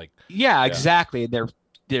and exactly. They're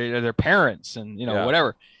parents and,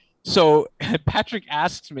 whatever. So Patrick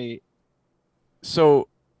asks me, so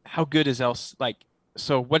how good is Elsie? Like,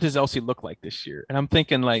 so what does Elsie look like this year? And I'm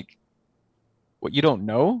thinking like, what, you don't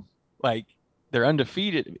know? Like they're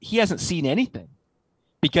undefeated. He hasn't seen anything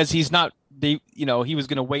because he's not he was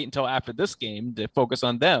going to wait until after this game to focus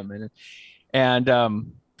on them. And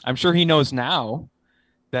I'm sure he knows now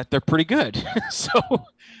that they're pretty good. So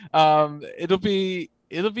it'll be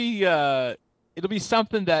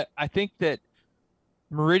something that I think that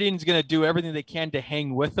Meridian's going to do everything they can to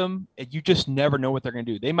hang with them. And you just never know what they're going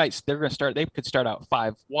to do. They could start out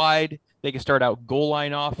 5 wide. They could start out goal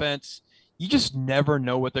line offense. You just never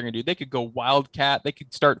know what they're going to do. They could go wildcat. They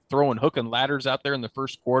could start throwing hook and ladders out there in the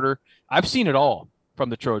first quarter. I've seen it all from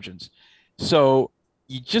the Trojans. So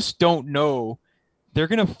you just don't know. They're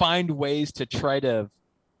going to find ways to try to,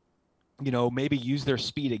 maybe use their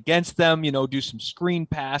speed against them, do some screen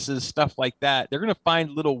passes, stuff like that. They're going to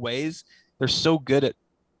find little ways. They're so good at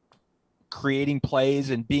creating plays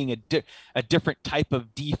and being a different type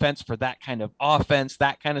of defense for that kind of offense,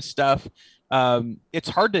 that kind of stuff. It's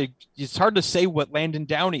hard to say what Landon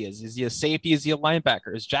Downey is. Is he a safety? Is he a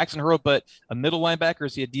linebacker? Is Jackson Hurlbut a middle linebacker?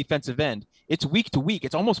 Is he a defensive end? It's week to week.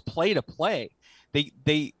 It's almost play to play.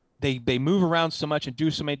 They move around so much and do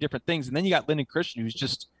so many different things. And then you got Linden Christian, who's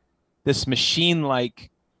just this machine, like,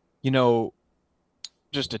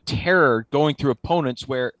 just a terror going through opponents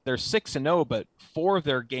where they're 6-0, but 4 of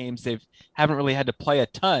their games they haven't really had to play a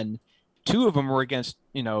ton. 2 of them were against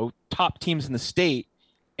top teams in the state,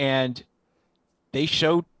 and they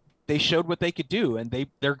showed what they could do, and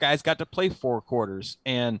their guys got to play 4 quarters,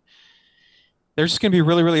 and they're just going to be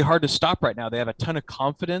really, really hard to stop right now. They have a ton of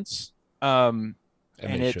confidence, and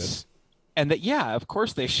of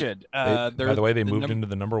course they should. By the way, they moved into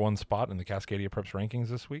the number 1 spot in the Cascadia Preps rankings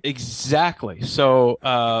this week. Exactly. So,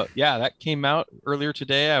 that came out earlier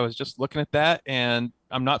today. I was just looking at that, and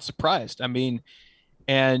I'm not surprised. I mean,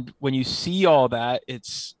 and when you see all that,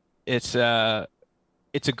 it's a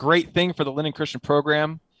great thing for the Linden Christian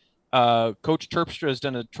program. Coach Terpstra has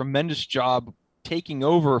done a tremendous job taking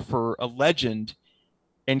over for a legend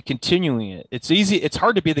and continuing it. It's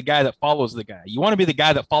hard to be the guy that follows the guy. You want to be the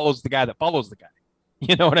guy that follows the guy that follows the guy.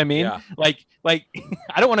 You know what I mean? Yeah. Like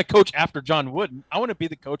I don't want to coach after John Wooden. I want to be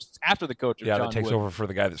the coach that's after the coach of John that takes Wooden. over for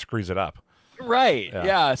the guy that screws it up. Right.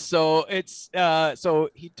 Yeah. So it's so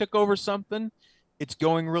he took over something. It's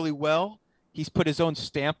going really well. He's put his own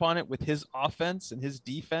stamp on it with his offense and his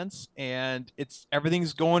defense, and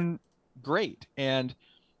everything's going great. And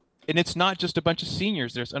it's not just a bunch of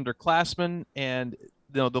seniors. There's underclassmen, and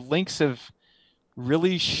the Lynx have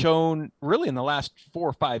really shown really in the last 4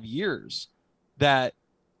 or 5 years that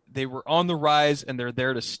they were on the rise and they're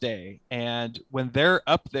there to stay. And when they're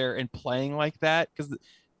up there and playing like that, because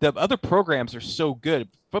the other programs are so good.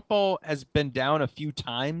 Football has been down a few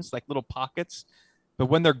times, like little pockets, but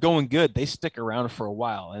when they're going good, they stick around for a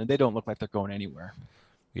while and they don't look like they're going anywhere.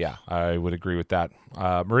 Yeah, I would agree with that.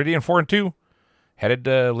 Meridian 4-2, headed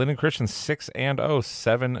to Linden Christian 6-0,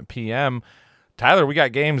 7 p.m. Tyler, we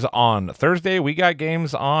got games on Thursday. We got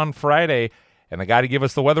games on Friday. And the guy to give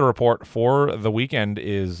us the weather report for the weekend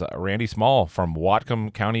is Randy Small from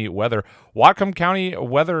Whatcom County Weather. Whatcom County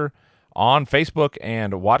Weather on Facebook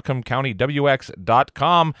and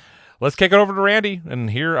WhatcomCountyWX.com. Let's kick it over to Randy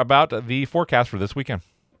and hear about the forecast for this weekend.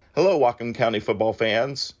 Hello, Whatcom County football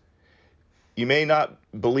fans. You may not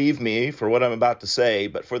believe me for what I'm about to say,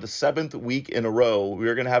 but for the 7th week in a row,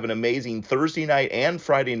 we're going to have an amazing Thursday night and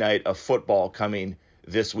Friday night of football coming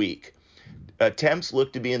this week. Temps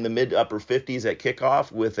look to be in the mid-upper 50s at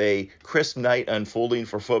kickoff with a crisp night unfolding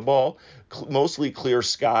for football. Mostly clear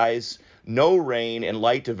skies, no rain, and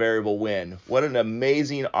light to variable wind. What an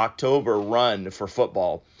amazing October run for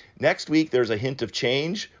football. Next week, there's a hint of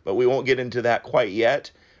change, but we won't get into that quite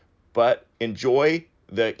yet. But enjoy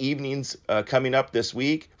the evenings coming up this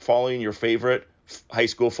week following your favorite high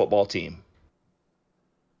school football team.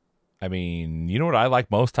 I mean, you know what I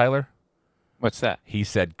like most, Tyler? What's that? He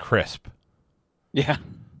said crisp. Yeah.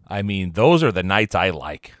 I mean, those are the nights I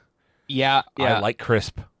like. Yeah. I like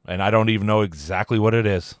crisp, and I don't even know exactly what it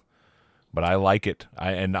is, but I like it.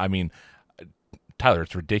 I mean, Tyler,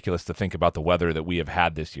 it's ridiculous to think about the weather that we have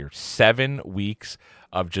had this year. 7 weeks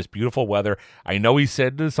of just beautiful weather. I know he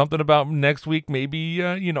said something about next week, maybe,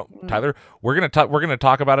 Tyler, we're going to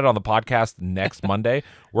talk about it on the podcast next Monday.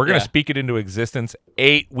 We're going to speak it into existence.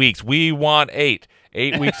 8 weeks. We want 8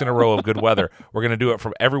 weeks in a row of good weather. We're going to do it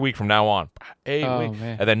from every week from now on. 8 weeks,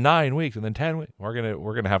 man. and then 9 weeks, and then 10 weeks. We're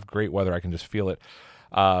going to have great weather. I can just feel it.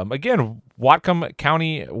 Again, Whatcom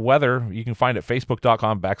County Weather, you can find it at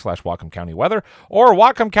facebook.com/Whatcom County Weather or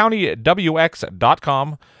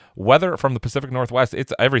WhatcomCountyWX.com. Weather from the Pacific Northwest.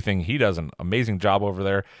 It's everything. He does an amazing job over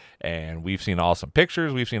there, and we've seen awesome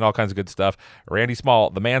pictures. We've seen all kinds of good stuff. Randy Small,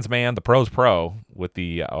 the man's man, the pro's pro, with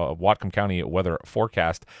the Whatcom County weather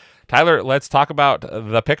forecast. Tyler, let's talk about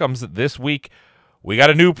the pick'ems this week. We got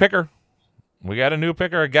a new picker.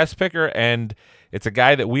 A guest picker, and it's a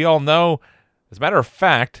guy that we all know. As a matter of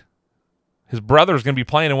fact, his brother is going to be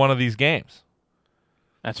playing in one of these games.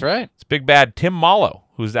 That's right. It's Big Bad Tim Mallow,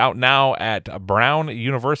 who's out now at Brown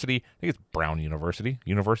University. I think it's Brown University.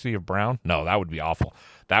 University of Brown? No, that would be awful.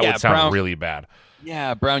 That would sound really bad.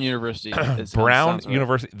 Yeah, Brown University. Brown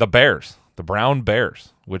University. Right. The Bears. The Brown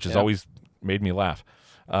Bears, which has always made me laugh.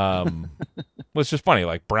 Well, it's just funny,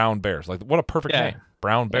 like Brown Bears. Like, what a perfect name.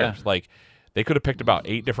 Brown Bears. Yeah. Like, they could have picked about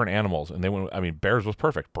 8 different animals, and they went, Bears was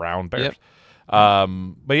perfect. Brown Bears. Yep.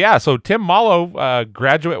 But yeah, so Tim Mallow,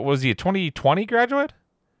 graduate, was he a 2020 graduate?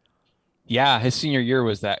 Yeah, his senior year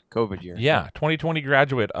was that COVID year. Yeah, 2020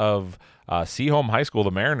 graduate of Seaholm High School,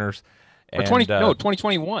 the Mariners. And,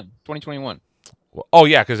 2021. 2021. Oh,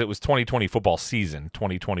 yeah, because it was 2020 football season,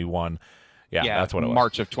 2021. Yeah, that's what it was.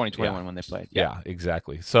 March of 2021 when they played. Yeah,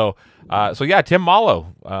 exactly. So Tim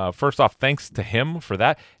Mallow. First off, thanks to him for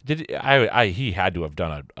that. He had to have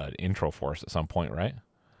done an intro for us at some point, right?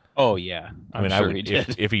 Oh yeah, I'm sure he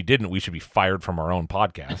did. If he didn't, we should be fired from our own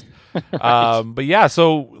podcast. Right. But yeah,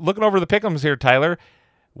 so looking over the pick'ems here, Tyler,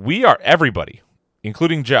 we are everybody,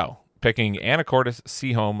 including Joe, picking Anacortes,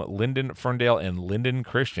 Seaholm, Linden, Ferndale, and Linden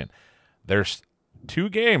Christian. There's 2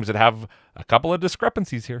 games that have a couple of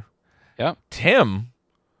discrepancies here. Yeah, Tim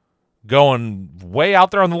going way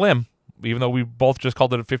out there on the limb, even though we both just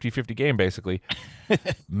called it a 50-50 game, basically.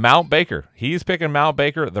 Mount Baker. He's picking Mount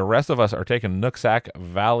Baker. The rest of us are taking Nooksack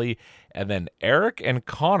Valley. And then Eric and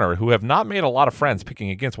Connor, who have not made a lot of friends picking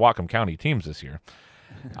against Whatcom County teams this year.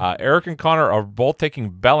 Eric and Connor are both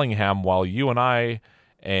taking Bellingham, while you and I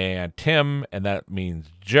and Tim, and that means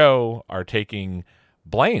Joe, are taking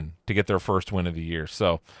Blaine to get their first win of the year.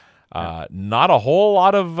 So not a whole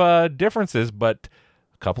lot of differences, but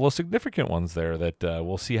a couple of significant ones there that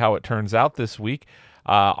we'll see how it turns out this week.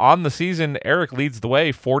 On the season, Eric leads the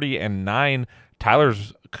way, 40-9.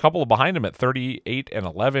 Tyler's a couple behind him at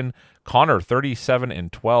 38-11. Connor,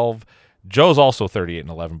 37-12. Joe's also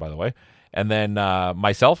 38-11, by the way. And then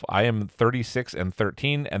myself, I am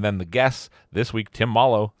 36-13. And then the guests this week, Tim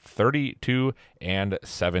Mallow,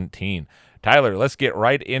 32-17. Tyler, let's get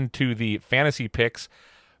right into the fantasy picks.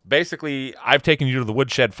 Basically, I've taken you to the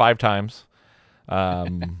woodshed 5 times.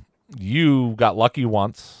 You got lucky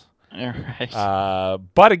once. All right.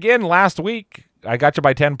 But again, last week, I got you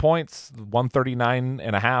by 10 points,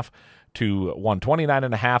 139.5 to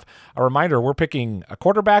 129.5. A reminder, we're picking a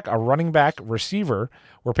quarterback, a running back, receiver.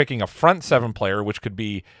 We're picking a front seven player, which could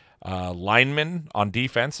be a lineman on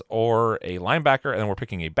defense or a linebacker, and then we're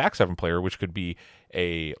picking a back seven player, which could be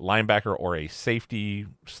a linebacker or a safety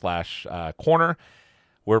 / corner.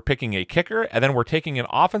 We're picking a kicker, and then we're taking an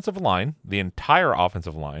offensive line, the entire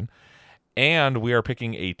offensive line, and we are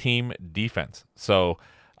picking a team defense. So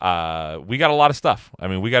we got a lot of stuff. I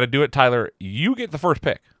mean, we got to do it, Tyler. You get the first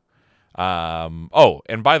pick. And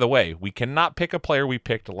by the way, we cannot pick a player we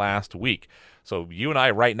picked last week. So you and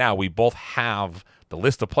I right now, we both have the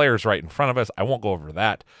list of players right in front of us. I won't go over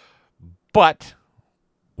that, but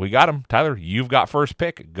we got him. Tyler, you've got first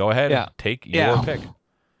pick. Go ahead and take your pick.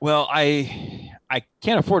 Well, I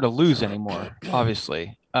can't afford to lose anymore,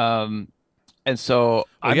 obviously. And so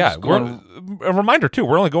a reminder too,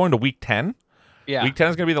 we're only going to week 10. Yeah. Week 10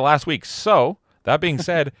 is going to be the last week. So that being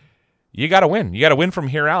said, you got to win. You got to win from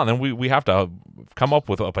here out, and then we have to come up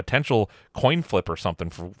with a potential coin flip or something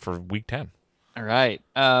for week 10. All right.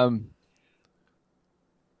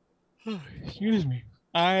 Excuse me.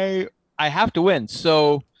 I have to win.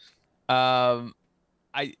 So, the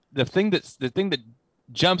thing that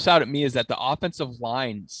jumps out at me is that the offensive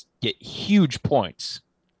lines get huge points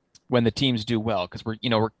when the teams do well, because we're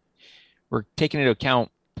taking into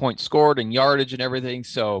account points scored and yardage and everything.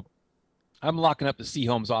 So I'm locking up the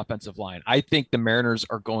Seahawks offensive line. I think the Mariners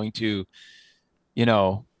are going to,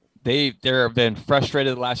 they've been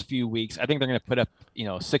frustrated the last few weeks. I think they're going to put up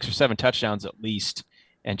 6 or 7 touchdowns at least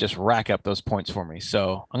and just rack up those points for me.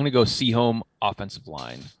 So I'm going to go Seahawks offensive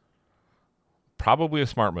line. Probably a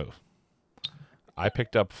smart move. I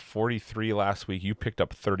picked up 43 last week. You picked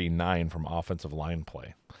up 39 from offensive line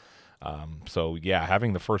play. So yeah,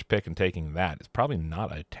 having the first pick and taking that is probably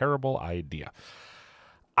not a terrible idea.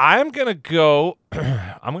 I'm gonna go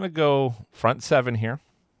front seven here.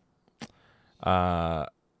 I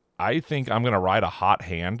think I'm gonna ride a hot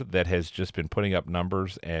hand that has just been putting up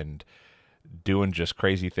numbers and doing just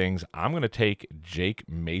crazy things. I'm gonna take Jake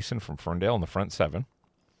Mason from Ferndale in the front seven.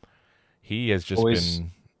 He has just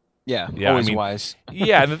been. Yeah, always wise.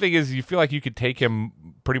 Yeah, and the thing is, you feel like you could take him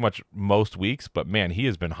pretty much most weeks, but man, he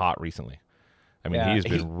has been hot recently. I mean, he has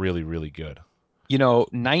been really, really good.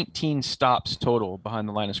 19 stops total behind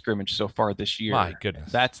the line of scrimmage so far this year. My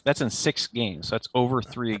goodness. That's in 6 games, so that's over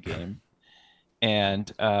 3 a game.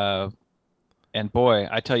 And boy,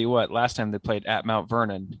 I tell you what, last time they played at Mount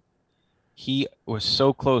Vernon, he was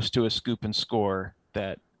so close to a scoop and score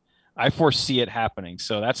that I foresee it happening.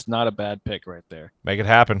 So that's not a bad pick right there. Make it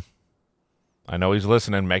happen. I know he's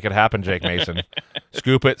listening. Make it happen, Jake Mason.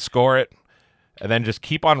 Scoop it, score it, and then just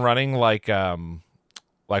keep on running like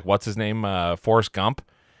what's his name, Forrest Gump,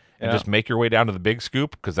 and just make your way down to the big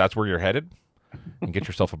scoop, because that's where you're headed, and get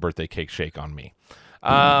yourself a birthday cake shake on me.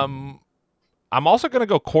 I'm also going to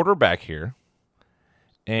go quarterback here,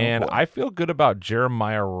 and I feel good about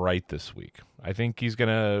Jeremiah Wright this week. I think he's going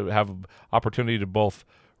to have opportunity to both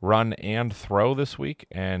run and throw this week,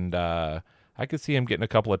 and I could see him getting a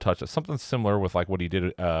couple of touches, something similar with like what he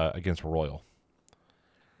did against Royal.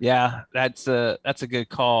 Yeah, that's a good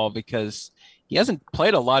call, because he hasn't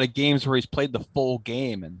played a lot of games where he's played the full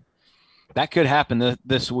game, and that could happen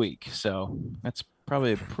this week. So that's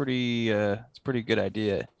probably a pretty good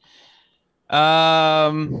idea. I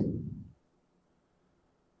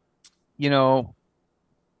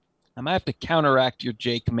might have to counteract your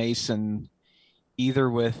Jake Mason either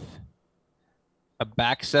with a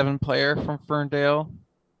back seven player from Ferndale,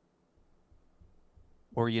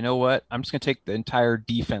 or you know what? I'm just going to take the entire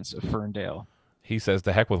defense of Ferndale. He says,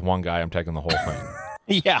 "The heck with one guy. I'm taking the whole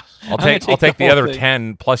thing." Yeah, I'll take the other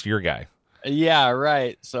 10 plus your guy. Yeah,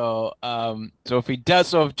 right. So,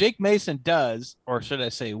 if Jake Mason does, or should I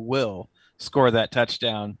say, will score that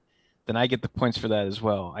touchdown, then I get the points for that as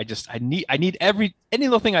well. I need any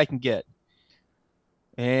little thing I can get.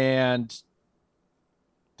 And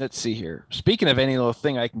let's see here. Speaking of any little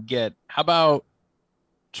thing I can get, how about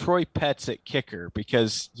Troy Petts at kicker?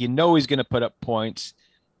 Because he's going to put up points.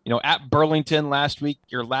 At Burlington last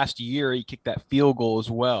year, he kicked that field goal as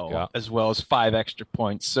well as 5 extra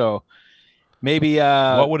points. So maybe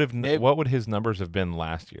what would his numbers have been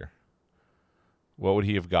last year? What would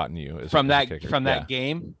he have gotten you from that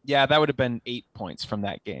game? Yeah, that would have been 8 points from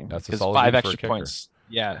that game. That's a solid 5 extra points.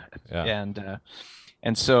 Yeah.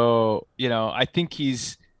 And so I think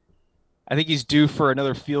he's due for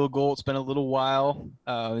another field goal. It's been a little while.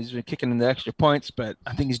 He's been kicking in the extra points, but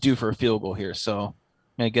I think he's due for a field goal here. So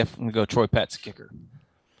I'm going to go Troy Petts kicker.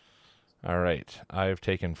 All right. I've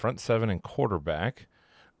taken front seven and quarterback.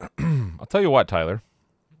 I'll tell you what, Tyler.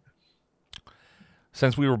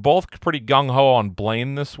 since we were both pretty gung-ho on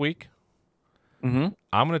Blaine this week, Mm-hmm.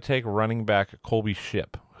 I'm going to take running back Colby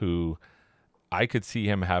Shipp, who I could see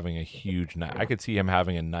him having a huge night. I could see him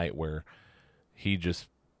having a night where he just,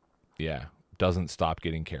 doesn't stop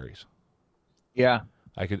getting carries. Yeah.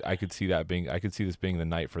 I could see this being the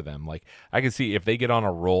night for them. Like, I could see if they get on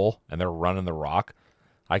a roll and they're running the rock,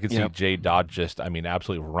 I could see Jay Dodd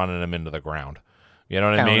absolutely running them into the ground. You know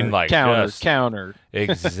what I mean? Like counter.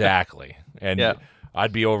 Exactly. And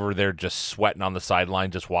I'd be over there just sweating on the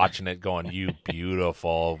sideline, just watching it, going, "You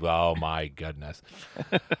beautiful! Oh my goodness."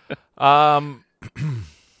 I'm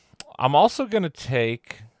also gonna try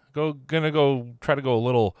to go a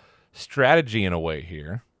little strategy in a way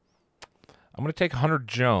here. I'm gonna take Hunter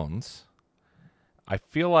Jones. I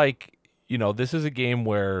feel like this is a game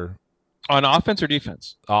where on offense or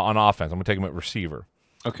defense. On offense, I'm gonna take him at receiver.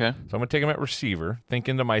 Okay. So I'm going to take him at receiver,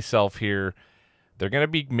 thinking to myself here, they're going to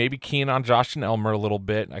be maybe keen on Josh and Elmer a little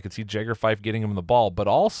bit. I could see Jagger Fife getting him the ball, but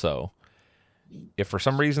also, if for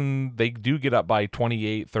some reason they do get up by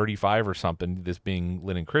 28-35 or something, this being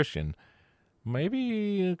Linden Christian,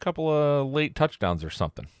 maybe a couple of late touchdowns or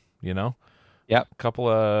something, Yep. A couple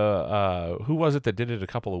of, who was it that did it a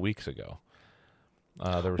couple of weeks ago?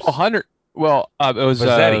 There was Hunter. Well, it was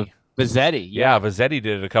Vazzetti. Vazzetti. Yeah, Vazzetti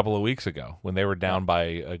did it a couple of weeks ago when they were down by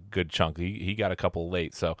a good chunk. He got a couple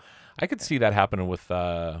late, so I could see that happening with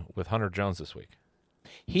Hunter Jones this week.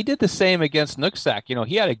 He did the same against Nooksack.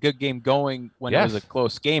 He had a good game going when it was a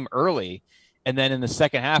close game early, and then in the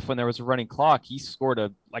second half when there was a running clock, he scored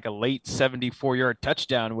a late 74-yard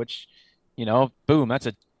touchdown, which, boom, that's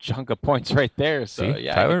a chunk of points right there. So see,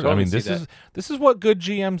 Tyler, I mean, this is what good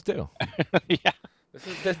GMs do. Yeah,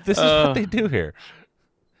 this is what they do here.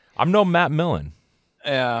 I'm no Matt Millen.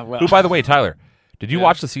 Yeah, well. Who, by the way, Tyler, did you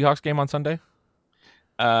watch the Seahawks game on Sunday?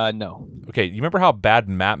 No. Okay, you remember how bad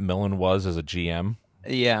Matt Millen was as a GM?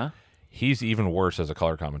 Yeah. He's even worse as a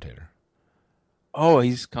color commentator. Oh,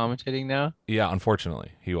 he's commentating now? Yeah,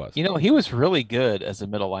 unfortunately, he was. He was really good as a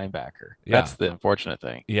middle linebacker. Yeah. That's the unfortunate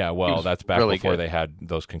thing. Yeah, well, that's back really before good. they had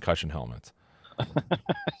those concussion helmets.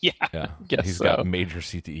 Yeah. He's got major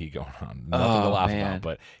CTE going on. Nothing to laugh about,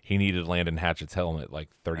 but he needed Landon Hatchett's helmet like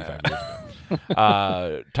 35 years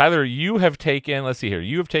ago. Tyler, you have taken, let's see here,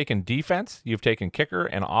 you have taken defense, you've taken kicker,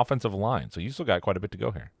 and offensive line. So you still got quite a bit to go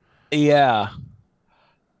here. Yeah.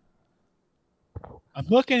 I'm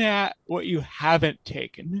looking at what you haven't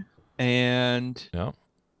taken. And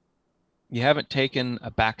you haven't taken a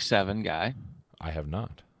back seven guy. I have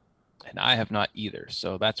not. And I have not either.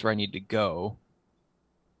 So that's where I need to go.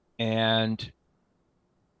 And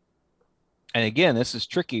again, this is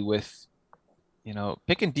tricky with,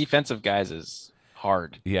 picking defensive guys is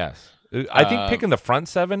hard. Yes. I think picking the front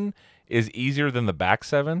seven is easier than the back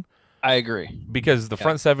seven. I agree. Because the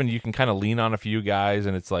front seven, you can kind of lean on a few guys,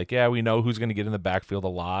 and it's like, we know who's going to get in the backfield a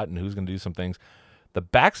lot and who's going to do some things. The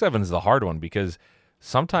back seven is the hard one because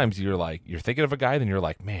sometimes you're thinking of a guy, then you're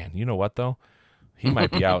like, man, you know what, though? He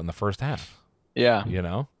might be out in the first half. Yeah.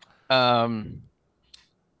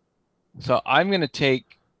 So I'm going to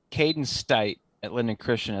take Caden Stite at Linden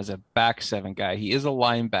Christian as a back seven guy. He is a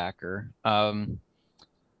linebacker.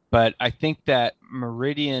 But I think that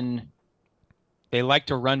Meridian, they like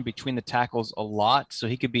to run between the tackles a lot, so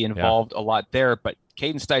he could be involved a lot there. But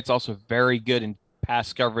Caden Stite's also very good in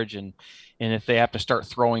pass coverage, and if they have to start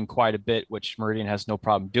throwing quite a bit, which Meridian has no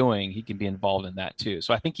problem doing, he can be involved in that too.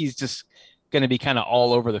 So I think he's just going to be kind of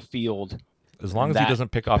all over the field. As long as he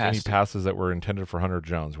doesn't pick off any passes that were intended for Hunter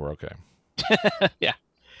Jones, we're okay. Yeah.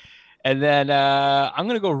 And then I'm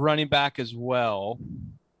going to go running back as well.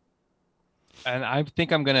 And I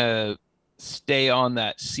think I'm going to stay on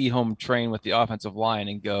that see-home train with the offensive line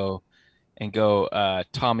and go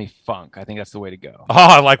Tommy Funk. I think that's the way to go. Oh,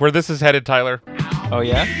 I like where this is headed, Tyler. Oh,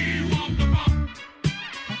 yeah?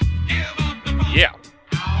 Yeah.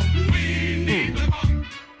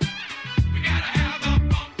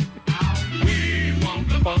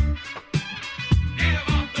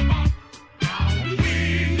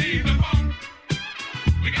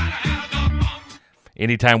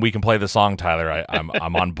 Anytime we can play the song, Tyler,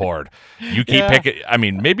 I'm on board. You keep picking. I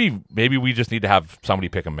mean, maybe we just need to have somebody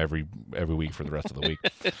pick them every week for the rest of the week.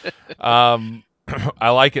 I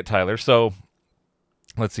like it, Tyler. So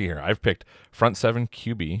let's see here. I've picked front seven,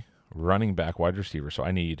 QB, running back, wide receiver. So I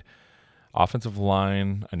need offensive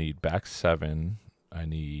line. I need back seven. I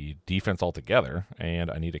need defense altogether, and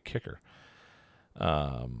I need a kicker.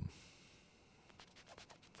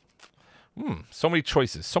 So many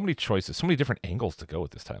choices, so many different angles to go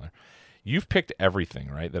with this, Tyler. You've picked everything,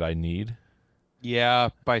 right, that I need? Yeah,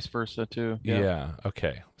 vice versa, too. Yeah.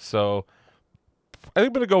 Okay. So I'm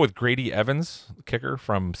going to go with Grady Evans, kicker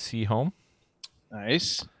from Seahome.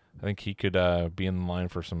 Nice. I think he could be in line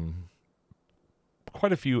for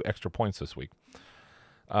quite a few extra points this week.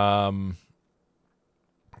 And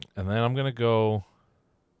then I'm going to go.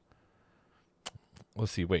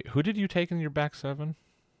 Let's see. Wait, who did you take in your back seven?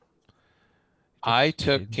 I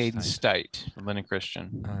took Caden Stite from Lennon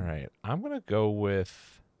Christian. All right. I'm going to go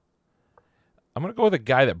with a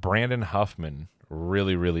guy that Brandon Huffman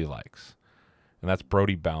really, really likes, and that's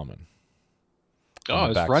Brody Bauman. Oh,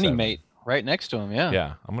 his running mate right next to him, yeah.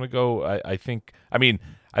 Yeah, I'm going to go. I think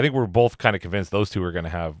we're both kind of convinced those two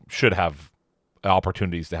should have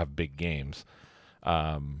opportunities to have big games.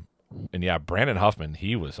 And yeah, Brandon Huffman,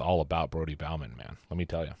 he was all about Brody Bauman, man. Let me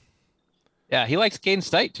tell you. Yeah, he likes Caden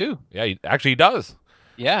Stite too. Yeah, he does.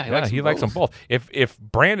 Yeah, he likes them both. If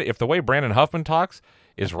the way Brandon Huffman talks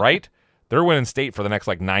is right, they're winning state for the next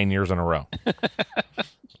 9 years in a row.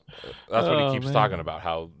 That's what he keeps talking about.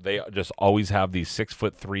 How they just always have these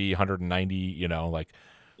 6'3", 190.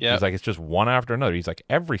 He's like, it's just one after another. He's like,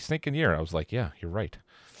 every stinking year. I was like, yeah, you're right.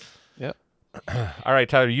 Yep. All right,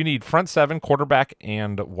 Tyler, you need front seven, quarterback,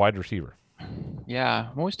 and wide receiver. Yeah,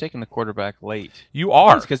 I'm always taking the quarterback late. You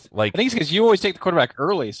are. I think it's because you always take the quarterback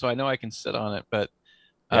early, so I know I can sit on it. But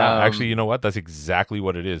actually, you know what? That's exactly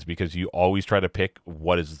what it is, because you always try to pick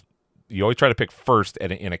first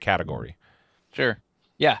in a category. Sure.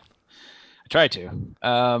 Yeah, I try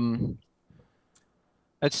to.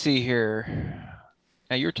 Let's see here.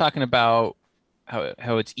 Now you're talking about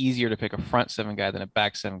how it's easier to pick a front seven guy than a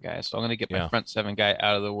back seven guy. So I'm going to get my front seven guy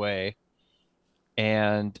out of the way.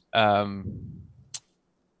 And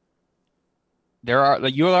there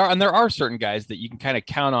are certain guys that you can kind of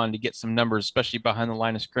count on to get some numbers, especially behind the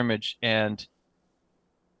line of scrimmage. And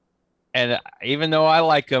even though I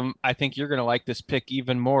like them, I think you're going to like this pick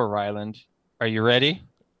even more, Ryland. Are you ready?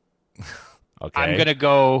 Okay. I'm going to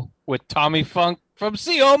go with Tommy Funk from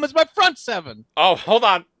Seahome as my front seven. Oh, hold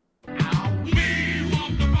on.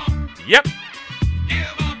 Yep.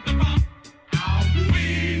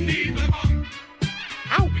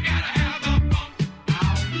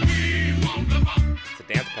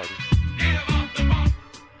 Dance party.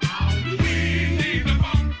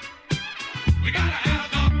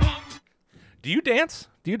 Do you dance?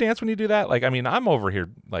 Do you dance when you do that? I'm over here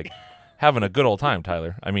having a good old time,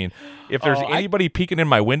 Tyler. If there's anybody peeking in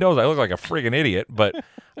my windows, I look like a friggin' idiot, but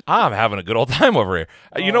I'm having a good old time over here.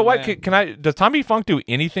 You know what? Man. Does Tommy Funk do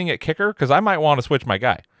anything at kicker? Because I might want to switch my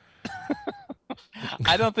guy.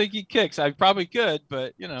 I don't think he kicks. I probably could,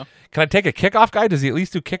 but Can I take a kickoff guy? Does he at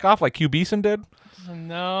least do kickoff like Q Beeson did?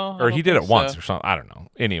 No. Or he did it once or something. I don't know.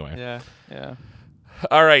 Anyway. Yeah.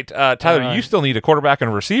 All right, Tyler, you still need a quarterback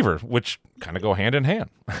and a receiver, which kind of go hand in hand.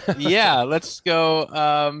 Yeah, let's go.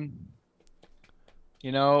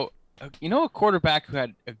 A quarterback who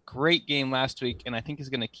had a great game last week, and I think is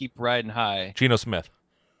going to keep riding high. Geno Smith.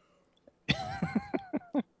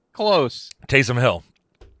 Close. Taysom Hill.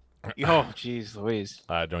 Oh, jeez, Louise.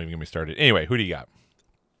 Don't even get me started. Anyway, who do you got?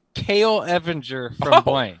 Cale Evinger from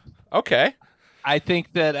Blaine. Okay. I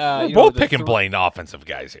think that we're both picking Blaine offensive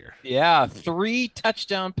guys here. Yeah, 3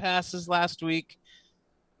 touchdown passes last week,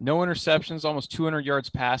 no interceptions, almost 200 yards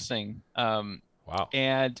passing. Wow!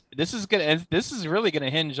 And this is really gonna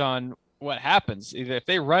hinge on what happens. Either if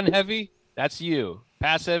they run heavy, that's you.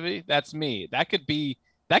 Pass heavy, that's me. That could be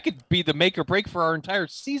the make or break for our entire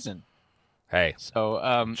season. Hey,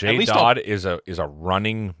 so Jay Dodd is a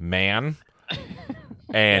running man.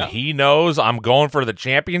 And he knows I'm going for the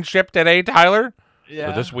championship today, Tyler.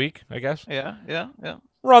 Yeah. Or this week, I guess. Yeah.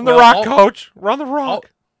 Run the rock, coach. Run the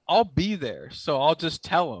rock. I'll be there, so I'll just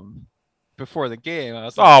tell him before the game. I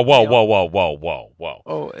was like, whoa.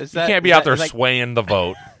 Oh, is that? You can't be out there swaying the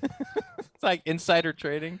vote. It's like insider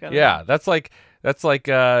trading. That's like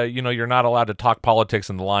you're not allowed to talk politics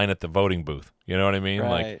in the line at the voting booth. You know what I mean?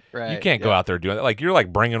 Right. You can't go out there doing that. You're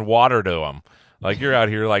bringing water to them. You're out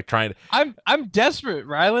here trying to. I'm desperate,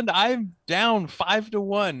 Ryland. I'm down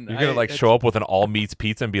 5-1. You're gonna show up with an all meats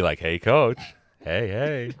pizza and be like, "Hey, coach.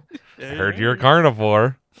 Hey. I heard you're a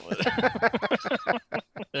carnivore.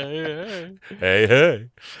 Hey.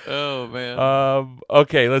 Oh man.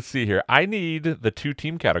 Okay, let's see here. I need the 2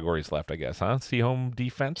 team categories left, I guess, huh? Seahome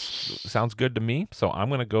defense sounds good to me. So I'm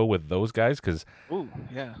gonna go with those guys because. Ooh,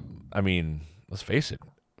 yeah. Let's face it.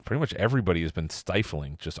 Pretty much everybody has been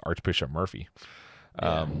stifling just Archbishop Murphy.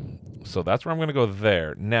 So that's where I'm going to go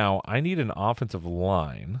there. Now, I need an offensive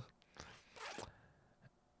line.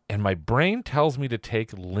 And my brain tells me to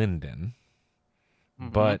take Linden.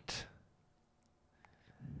 But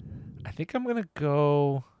I think I'm going to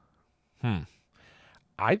go...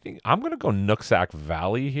 I think I'm going to go Nooksack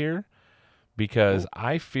Valley here because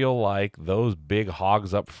I feel like those big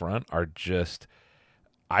hogs up front are just,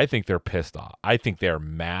 I think they're pissed off. I think they're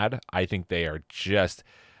mad. I think they are just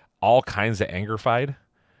all kinds of angerfied.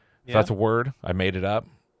 If that's a word. I made it up,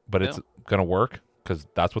 but it's going to work because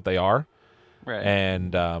that's what they are. Right.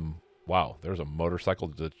 And, wow, there's a motorcycle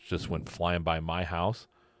that just went flying by my house.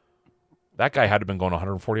 That guy had to have been going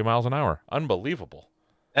 140 miles an hour. Unbelievable.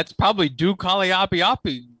 That's probably Duke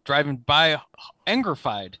Api driving by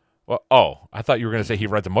angerfied. Well, I thought you were going to say he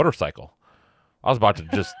rides a motorcycle. I was about to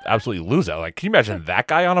just absolutely lose it. Like, can you imagine that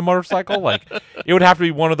guy on a motorcycle? Like, it would have to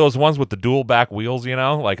be one of those ones with the dual back wheels,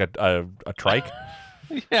 like a trike.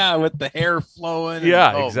 Yeah, with the hair flowing.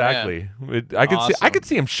 Yeah, exactly. I could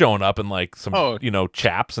see him showing up in like some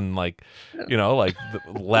chaps and like the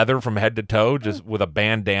leather from head to toe, just with a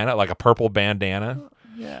bandana, like a purple bandana.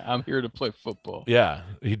 Yeah, I'm here to play football. Yeah,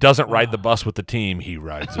 he doesn't ride the bus with the team; he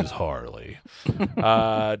rides his Harley.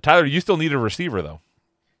 Tyler, you still need a receiver though.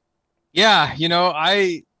 Yeah,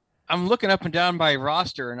 I'm looking up and down my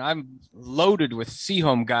roster, and I'm loaded with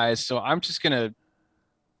Seahome guys, so I'm just gonna.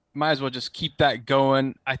 Might as well just keep that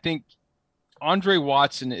going. I think Andre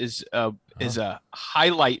Watson is a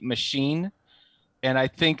highlight machine, and I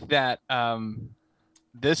think that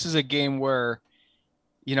this is a game where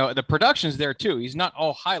the production's there too. He's not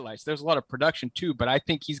all highlights. There's a lot of production too, but I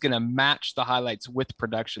think he's going to match the highlights with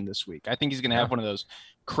production this week. I think he's going to have one of those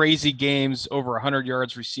crazy games, over 100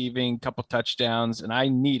 yards receiving, couple touchdowns, and I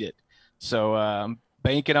need it. So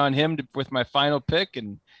banking on him with my final pick,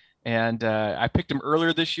 and I picked him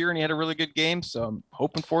earlier this year, and he had a really good game, so I'm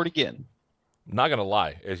hoping for it again. Not going to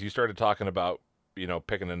lie, as you started talking about,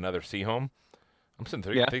 picking another Seahome, I'm sitting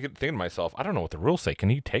there thinking to myself, I don't know what the rules say.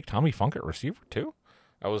 Can he take Tommy Funk at receiver too?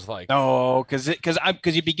 I was like, no, because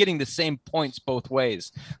you'd be getting the same points both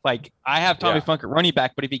ways. Like, I have Tommy Funk at running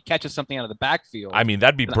back, but if he catches something out of the backfield, I mean,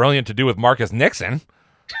 that'd be brilliant to do with Marcus Nixon.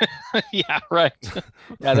 Yeah, right.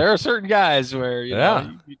 Yeah, there are certain guys where you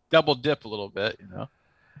double dip a little bit.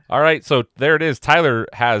 All right, so there it is. Tyler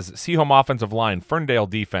has Seahome offensive line, Ferndale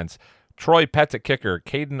defense, Troy Petts at kicker,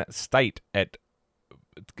 Caden Stite at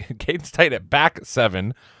back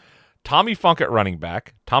 7, Tommy Funk at running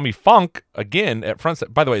back, Tommy Funk again at front.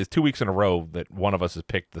 By the way, it's 2 weeks in a row that one of us has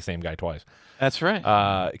picked the same guy twice. That's right.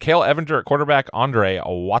 Cale Evinger at quarterback, Andre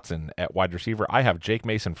Watson at wide receiver. I have Jake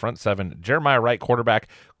Mason front 7, Jeremiah Wright quarterback,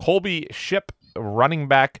 Colby Ship running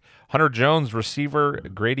back, Hunter Jones receiver,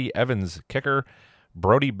 Grady Evans kicker,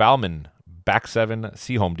 Brody Bauman back 7,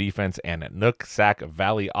 Seahome defense, and Nooksack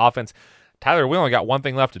Valley offense. Tyler, we only got one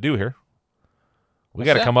thing left to do here. We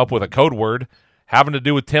got to come up with a code word having to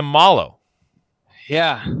do with Tim Mallow.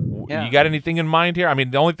 Yeah. You got anything in mind here? I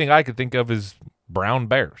mean, the only thing I could think of is Brown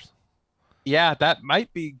Bears. Yeah, that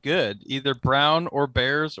might be good. Either Brown or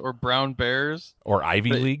Bears or Brown Bears. Or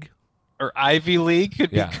Ivy League. Or Ivy League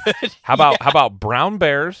could be good. How about Brown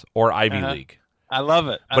Bears or Ivy League? I love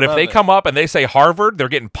it. But if they come up and they say Harvard, they're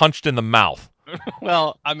getting punched in the mouth.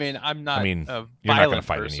 Well, I mean, I'm not. You're not going to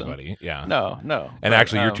fight anybody. Yeah. No. And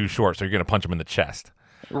actually, you're too short, so you're going to punch them in the chest.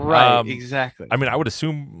 Right. Exactly. I mean, I would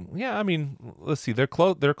assume. Yeah. I mean, let's see. Their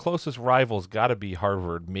closest rivals got to be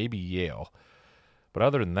Harvard, maybe Yale. But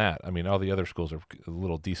other than that, I mean, all the other schools are a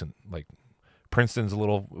little decent. Like Princeton's a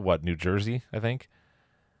little New Jersey, I think.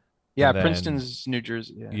 Yeah, Princeton's New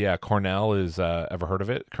Jersey. Yeah. Cornell is. Ever heard of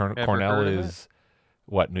it? Cornell is.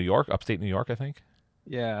 What, New York? Upstate New York, I think.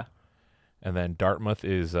 Yeah. And then Dartmouth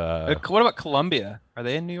is... what about Columbia? Are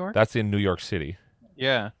they in New York? That's in New York City.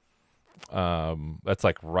 Yeah. That's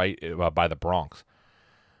like right by the Bronx.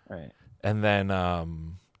 Right. And then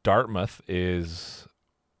Dartmouth is...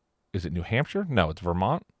 Is it New Hampshire? No, it's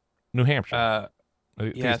Vermont. New Hampshire.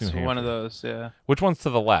 Yeah, it's one of those, yeah. Which one's to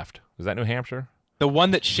the left? Is that New Hampshire? The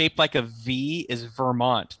one that's shaped like a V is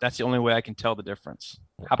Vermont. That's the only way I can tell the difference.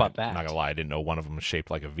 How about that? I'm not gonna lie, I didn't know one of them was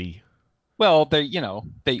shaped like a V. Well, they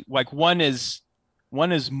like one is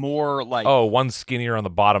more like one's skinnier on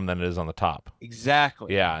the bottom than it is on the top.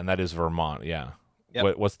 Exactly. Yeah, and that is Vermont. Yeah.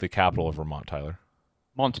 Yep. What's the capital of Vermont, Tyler?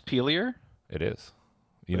 Montpelier. It is.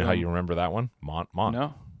 You know how you remember that one? Mont.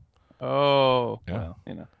 No. Oh. Yeah.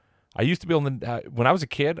 Well, I used to be able to. When I was a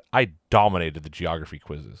kid, I dominated the geography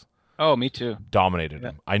quizzes. Oh, me too. Dominated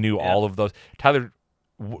them. I knew all of those. Tyler.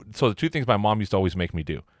 So the two things my mom used to always make me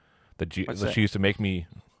do, she used to make me.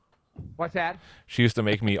 What's that? She used to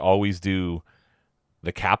make me always do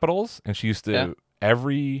the capitals, and she used to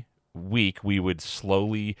every week we would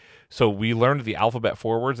slowly. So we learned the alphabet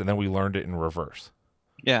forwards, and then we learned it in reverse.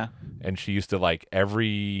 Yeah. And she used to I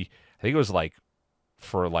think it was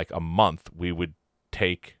for a month, we would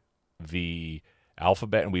take the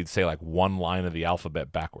alphabet and we'd say one line of the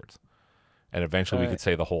alphabet backwards. and eventually we Right. could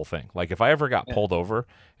say the whole thing. Like if I ever got pulled over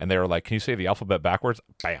and they were like, "Can you say the alphabet backwards?"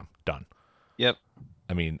 Bam, done. Yep.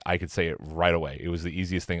 I mean, I could say it right away. It was the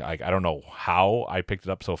easiest thing. I don't know how I picked it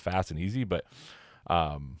up so fast and easy, but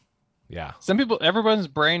yeah. Everyone's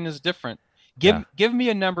brain is different. Give me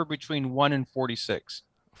a number between 1 and 46.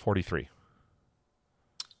 43.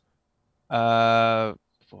 Well,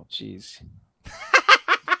 geez.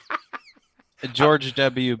 George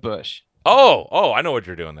W. Bush. Oh, I know what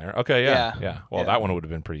you're doing there. Okay, yeah. Well, Yeah. that one would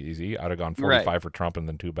have been pretty easy. I'd have gone 45 Right. for Trump and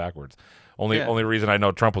then 2 backwards. Only Yeah. reason I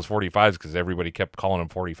know Trump was 45 is because everybody kept calling him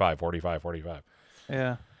 45, 45, 45.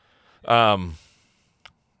 Yeah.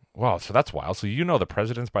 Wow, so that's wild. So you know the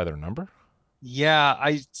presidents by their number? Yeah,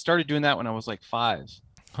 I started doing that when I was like 5.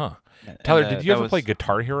 Huh. And, Tyler, did you that ever play was-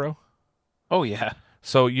 Guitar Hero? Oh yeah.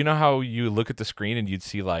 So you know how you look at the screen and you'd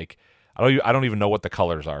see like I don't even know what the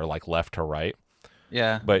colors are, like left to right.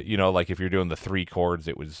 Yeah. But you know, like if you're doing the 3 chords,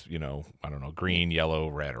 it was, you know, I don't know, green, yellow,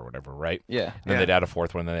 red, or whatever, right? Yeah. And then they'd add a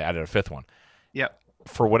 4th one, then they added a 5th one. Yep.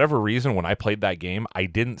 For whatever reason, when I played that game, I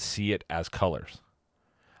didn't see it as colors.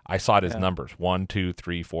 I saw it as Yeah. numbers 1, 2,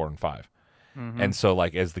 3, 4, and 5. Mhm. And so,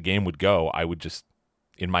 like as the game would go, I would just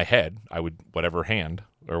in my head, I would whatever hand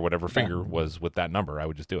or whatever finger was with that number, I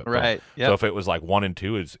would just do it. Boom. Right. So Yep. if it was like 1 and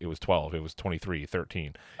 2, it was 12. It was 23, 13.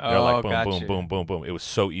 You know, Oh, like boom, gotcha. boom, boom, boom, boom. It was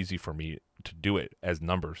so easy for me to do it as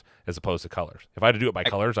numbers as opposed to colors. If I had to do it by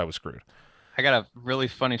colors, I was screwed. I got a really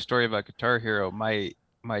funny story about Guitar Hero.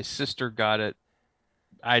 My sister got it.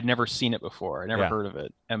 I'd never seen it before. I never Yeah. heard of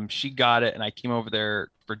it. And she got it, and I came over there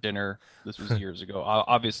for dinner. This was years ago,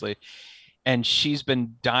 obviously. And she's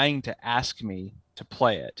been dying to ask me to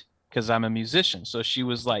play it because I'm a musician. So she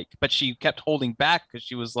was like, but she kept holding back because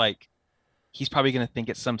she was like, he's probably going to think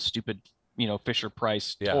it's some stupid, Fisher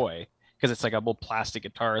Price toy because it's like a little plastic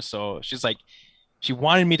guitar. So she's like, she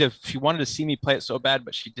wanted to see me play it so bad,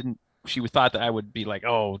 but she thought that I would be like,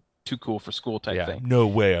 oh, too cool for school type thing. No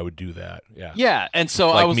way I would do that. Yeah. Yeah. And so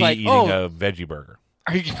like I was me like, eating oh, a veggie burger.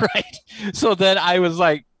 are you right? So then I was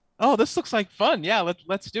like, oh, this looks like fun. Yeah,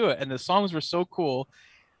 let's do it. And the songs were so cool.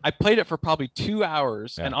 I played it for probably 2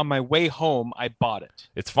 hours, and on my way home, I bought it.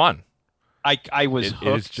 It's fun. I was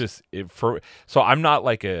hooked. It's just so I'm not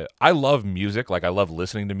like I love music, like I love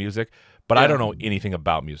listening to music, but I don't know anything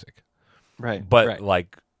about music. Right. But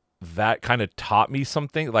like that kind of taught me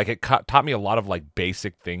something. Like it taught me a lot of like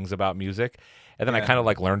basic things about music, and then I kind of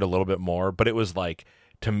like learned a little bit more. But it was like,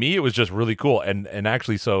 to me, it was just really cool. And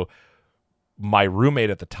actually, so my roommate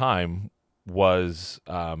at the time was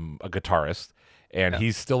a guitarist, and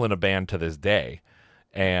he's still in a band to this day.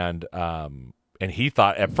 And he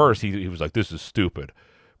thought at first he was like, this is stupid.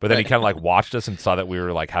 But then he kind of like watched us and saw that we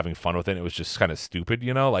were like having fun with it. And it was just kind of stupid,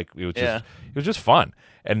 like it was just fun.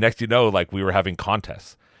 And next, like we were having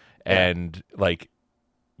contests, and like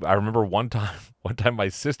I remember one time my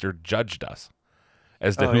sister judged us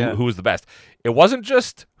as to who was the best. It wasn't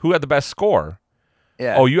just who had the best score.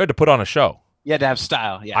 Yeah. Oh, you had to put on a show. You had to have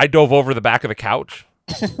style. Yeah. I dove over the back of the couch.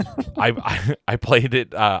 I played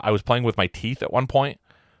it. I was playing with my teeth at one point.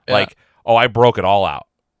 Yeah. Like, I broke it all out.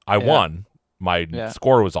 I won. My Yeah.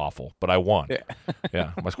 score was awful, but I won. Yeah.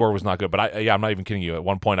 Yeah, my score was not good, but I'm not even kidding you. At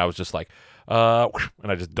one point, I was just like, and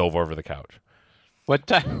I just dove over the couch. What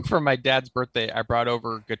time for my dad's birthday, I brought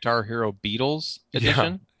over Guitar Hero Beatles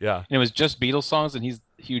edition. Yeah. And it was just Beatles songs, and he's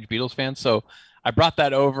a huge Beatles fan. So I brought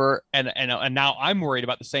that over, and now I'm worried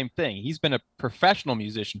about the same thing. He's been a professional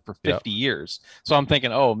musician for 50 years. So I'm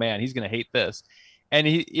thinking, oh man, he's gonna hate this. And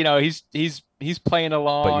he's playing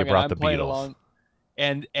along, But you brought and I'm the playing Beatles. along.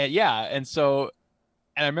 And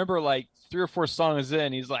I remember like 3 or 4 songs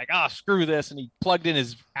in, he's like, screw this. And he plugged in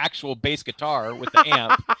his actual bass guitar with the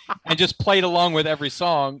amp and just played along with every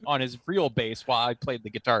song on his real bass while I played the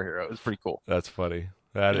Guitar Hero. It was pretty cool. That's funny.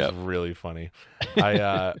 That is really funny.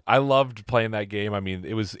 I loved playing that game. I mean,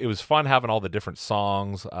 it was fun having all the different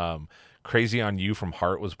songs. Crazy on You from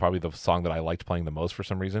Heart was probably the song that I liked playing the most for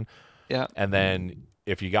some reason. Yeah. And then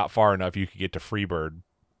if you got far enough, you could get to Freebird.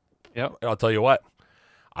 Yep. And I'll tell you what,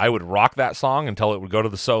 I would rock that song until it would go to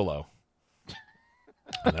the solo.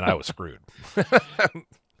 And then I was screwed.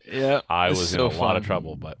 Yeah. I was in a lot of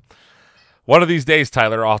trouble, but one of these days,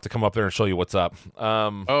 Tyler, I'll have to come up there and show you what's up.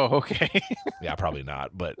 Okay. Yeah, probably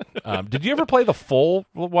not. But did you ever play the full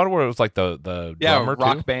one where it was like the drummer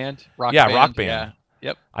rock too? band. Rock band. Yeah.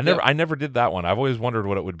 Yep. I never did that one. I've always wondered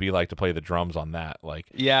what it would be like to play the drums on that. Like,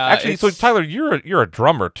 Yeah, actually, so it's- Tyler, you're a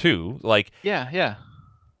drummer too. Like, Yeah.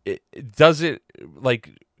 does it like?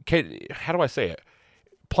 How do I say it?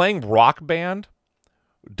 Playing rock band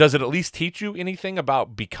Does it at least teach you anything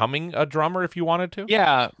about becoming a drummer if you wanted to?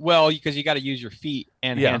 Yeah, well, because you got to use your feet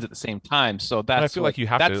and hands at the same time. So that's. And I feel like you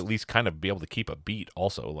have to at least kind of be able to keep a beat.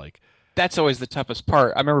 Also, like that's always the toughest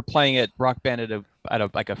part. I remember playing at Rock Band at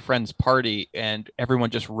a friend's party, and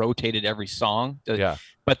everyone just rotated every song. Yeah.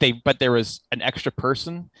 But there was an extra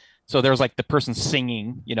person. So there was like the person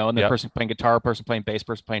singing, and the person playing guitar, person playing bass,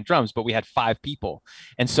 person playing drums. But we had 5 people,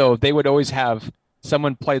 and so they would always have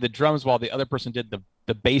someone play the drums while the other person did the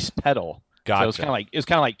bass pedal. Gotcha. So it was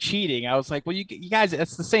kind of like cheating. I was like, well, you guys,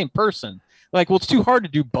 that's the same person. Like, well, it's too hard to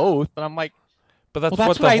do both. And I'm like, but that's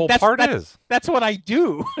what the whole part is. That's what I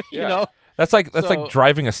do. That's like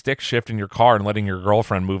driving a stick shift in your car and letting your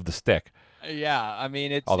girlfriend move the stick. Yeah, I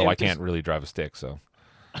mean, it's. Although I can't really drive a stick, so.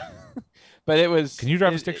 But it was. Can you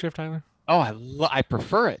drive a stick shift, Tyler? Oh, I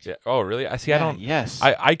prefer it. Yeah. Oh, really? I don't. Yes.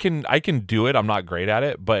 I can do it. I'm not great at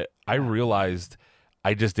it, but I realized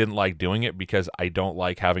I just didn't like doing it because I don't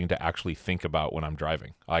like having to actually think about when I'm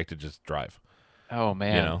driving. I like to just drive. Oh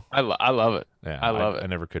man, I love it. Yeah, I love it. I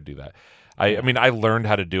never could do that. I mean, I learned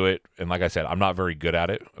how to do it, and like I said, I'm not very good at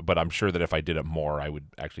it. But I'm sure that if I did it more, I would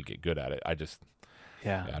actually get good at it. I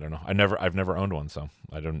don't know. I've never owned one, so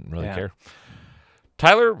I don't really care.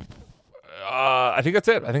 Tyler, I think that's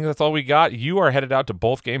it. I think that's all we got. You are headed out to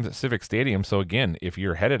both games at Civic Stadium. So again, if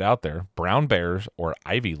you're headed out there, Brown Bears or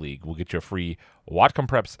Ivy League will get you a free Watcom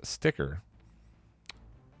Preps sticker.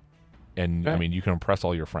 And I mean, you can impress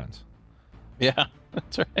all your friends. Yeah,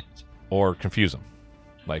 that's right. Or confuse them.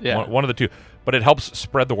 Like one of the two. But it helps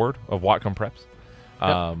spread the word of Watcom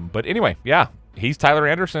Preps. But anyway, he's Tyler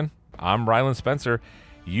Anderson. I'm Rylan Spencer.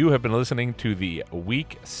 You have been listening to the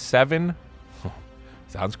Week 7,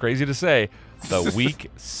 sounds crazy to say, the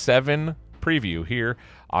Week 7 preview here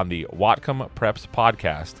on the Watcom Preps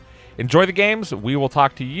podcast. Enjoy the games. We will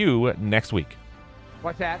talk to you next week.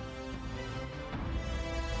 What's that?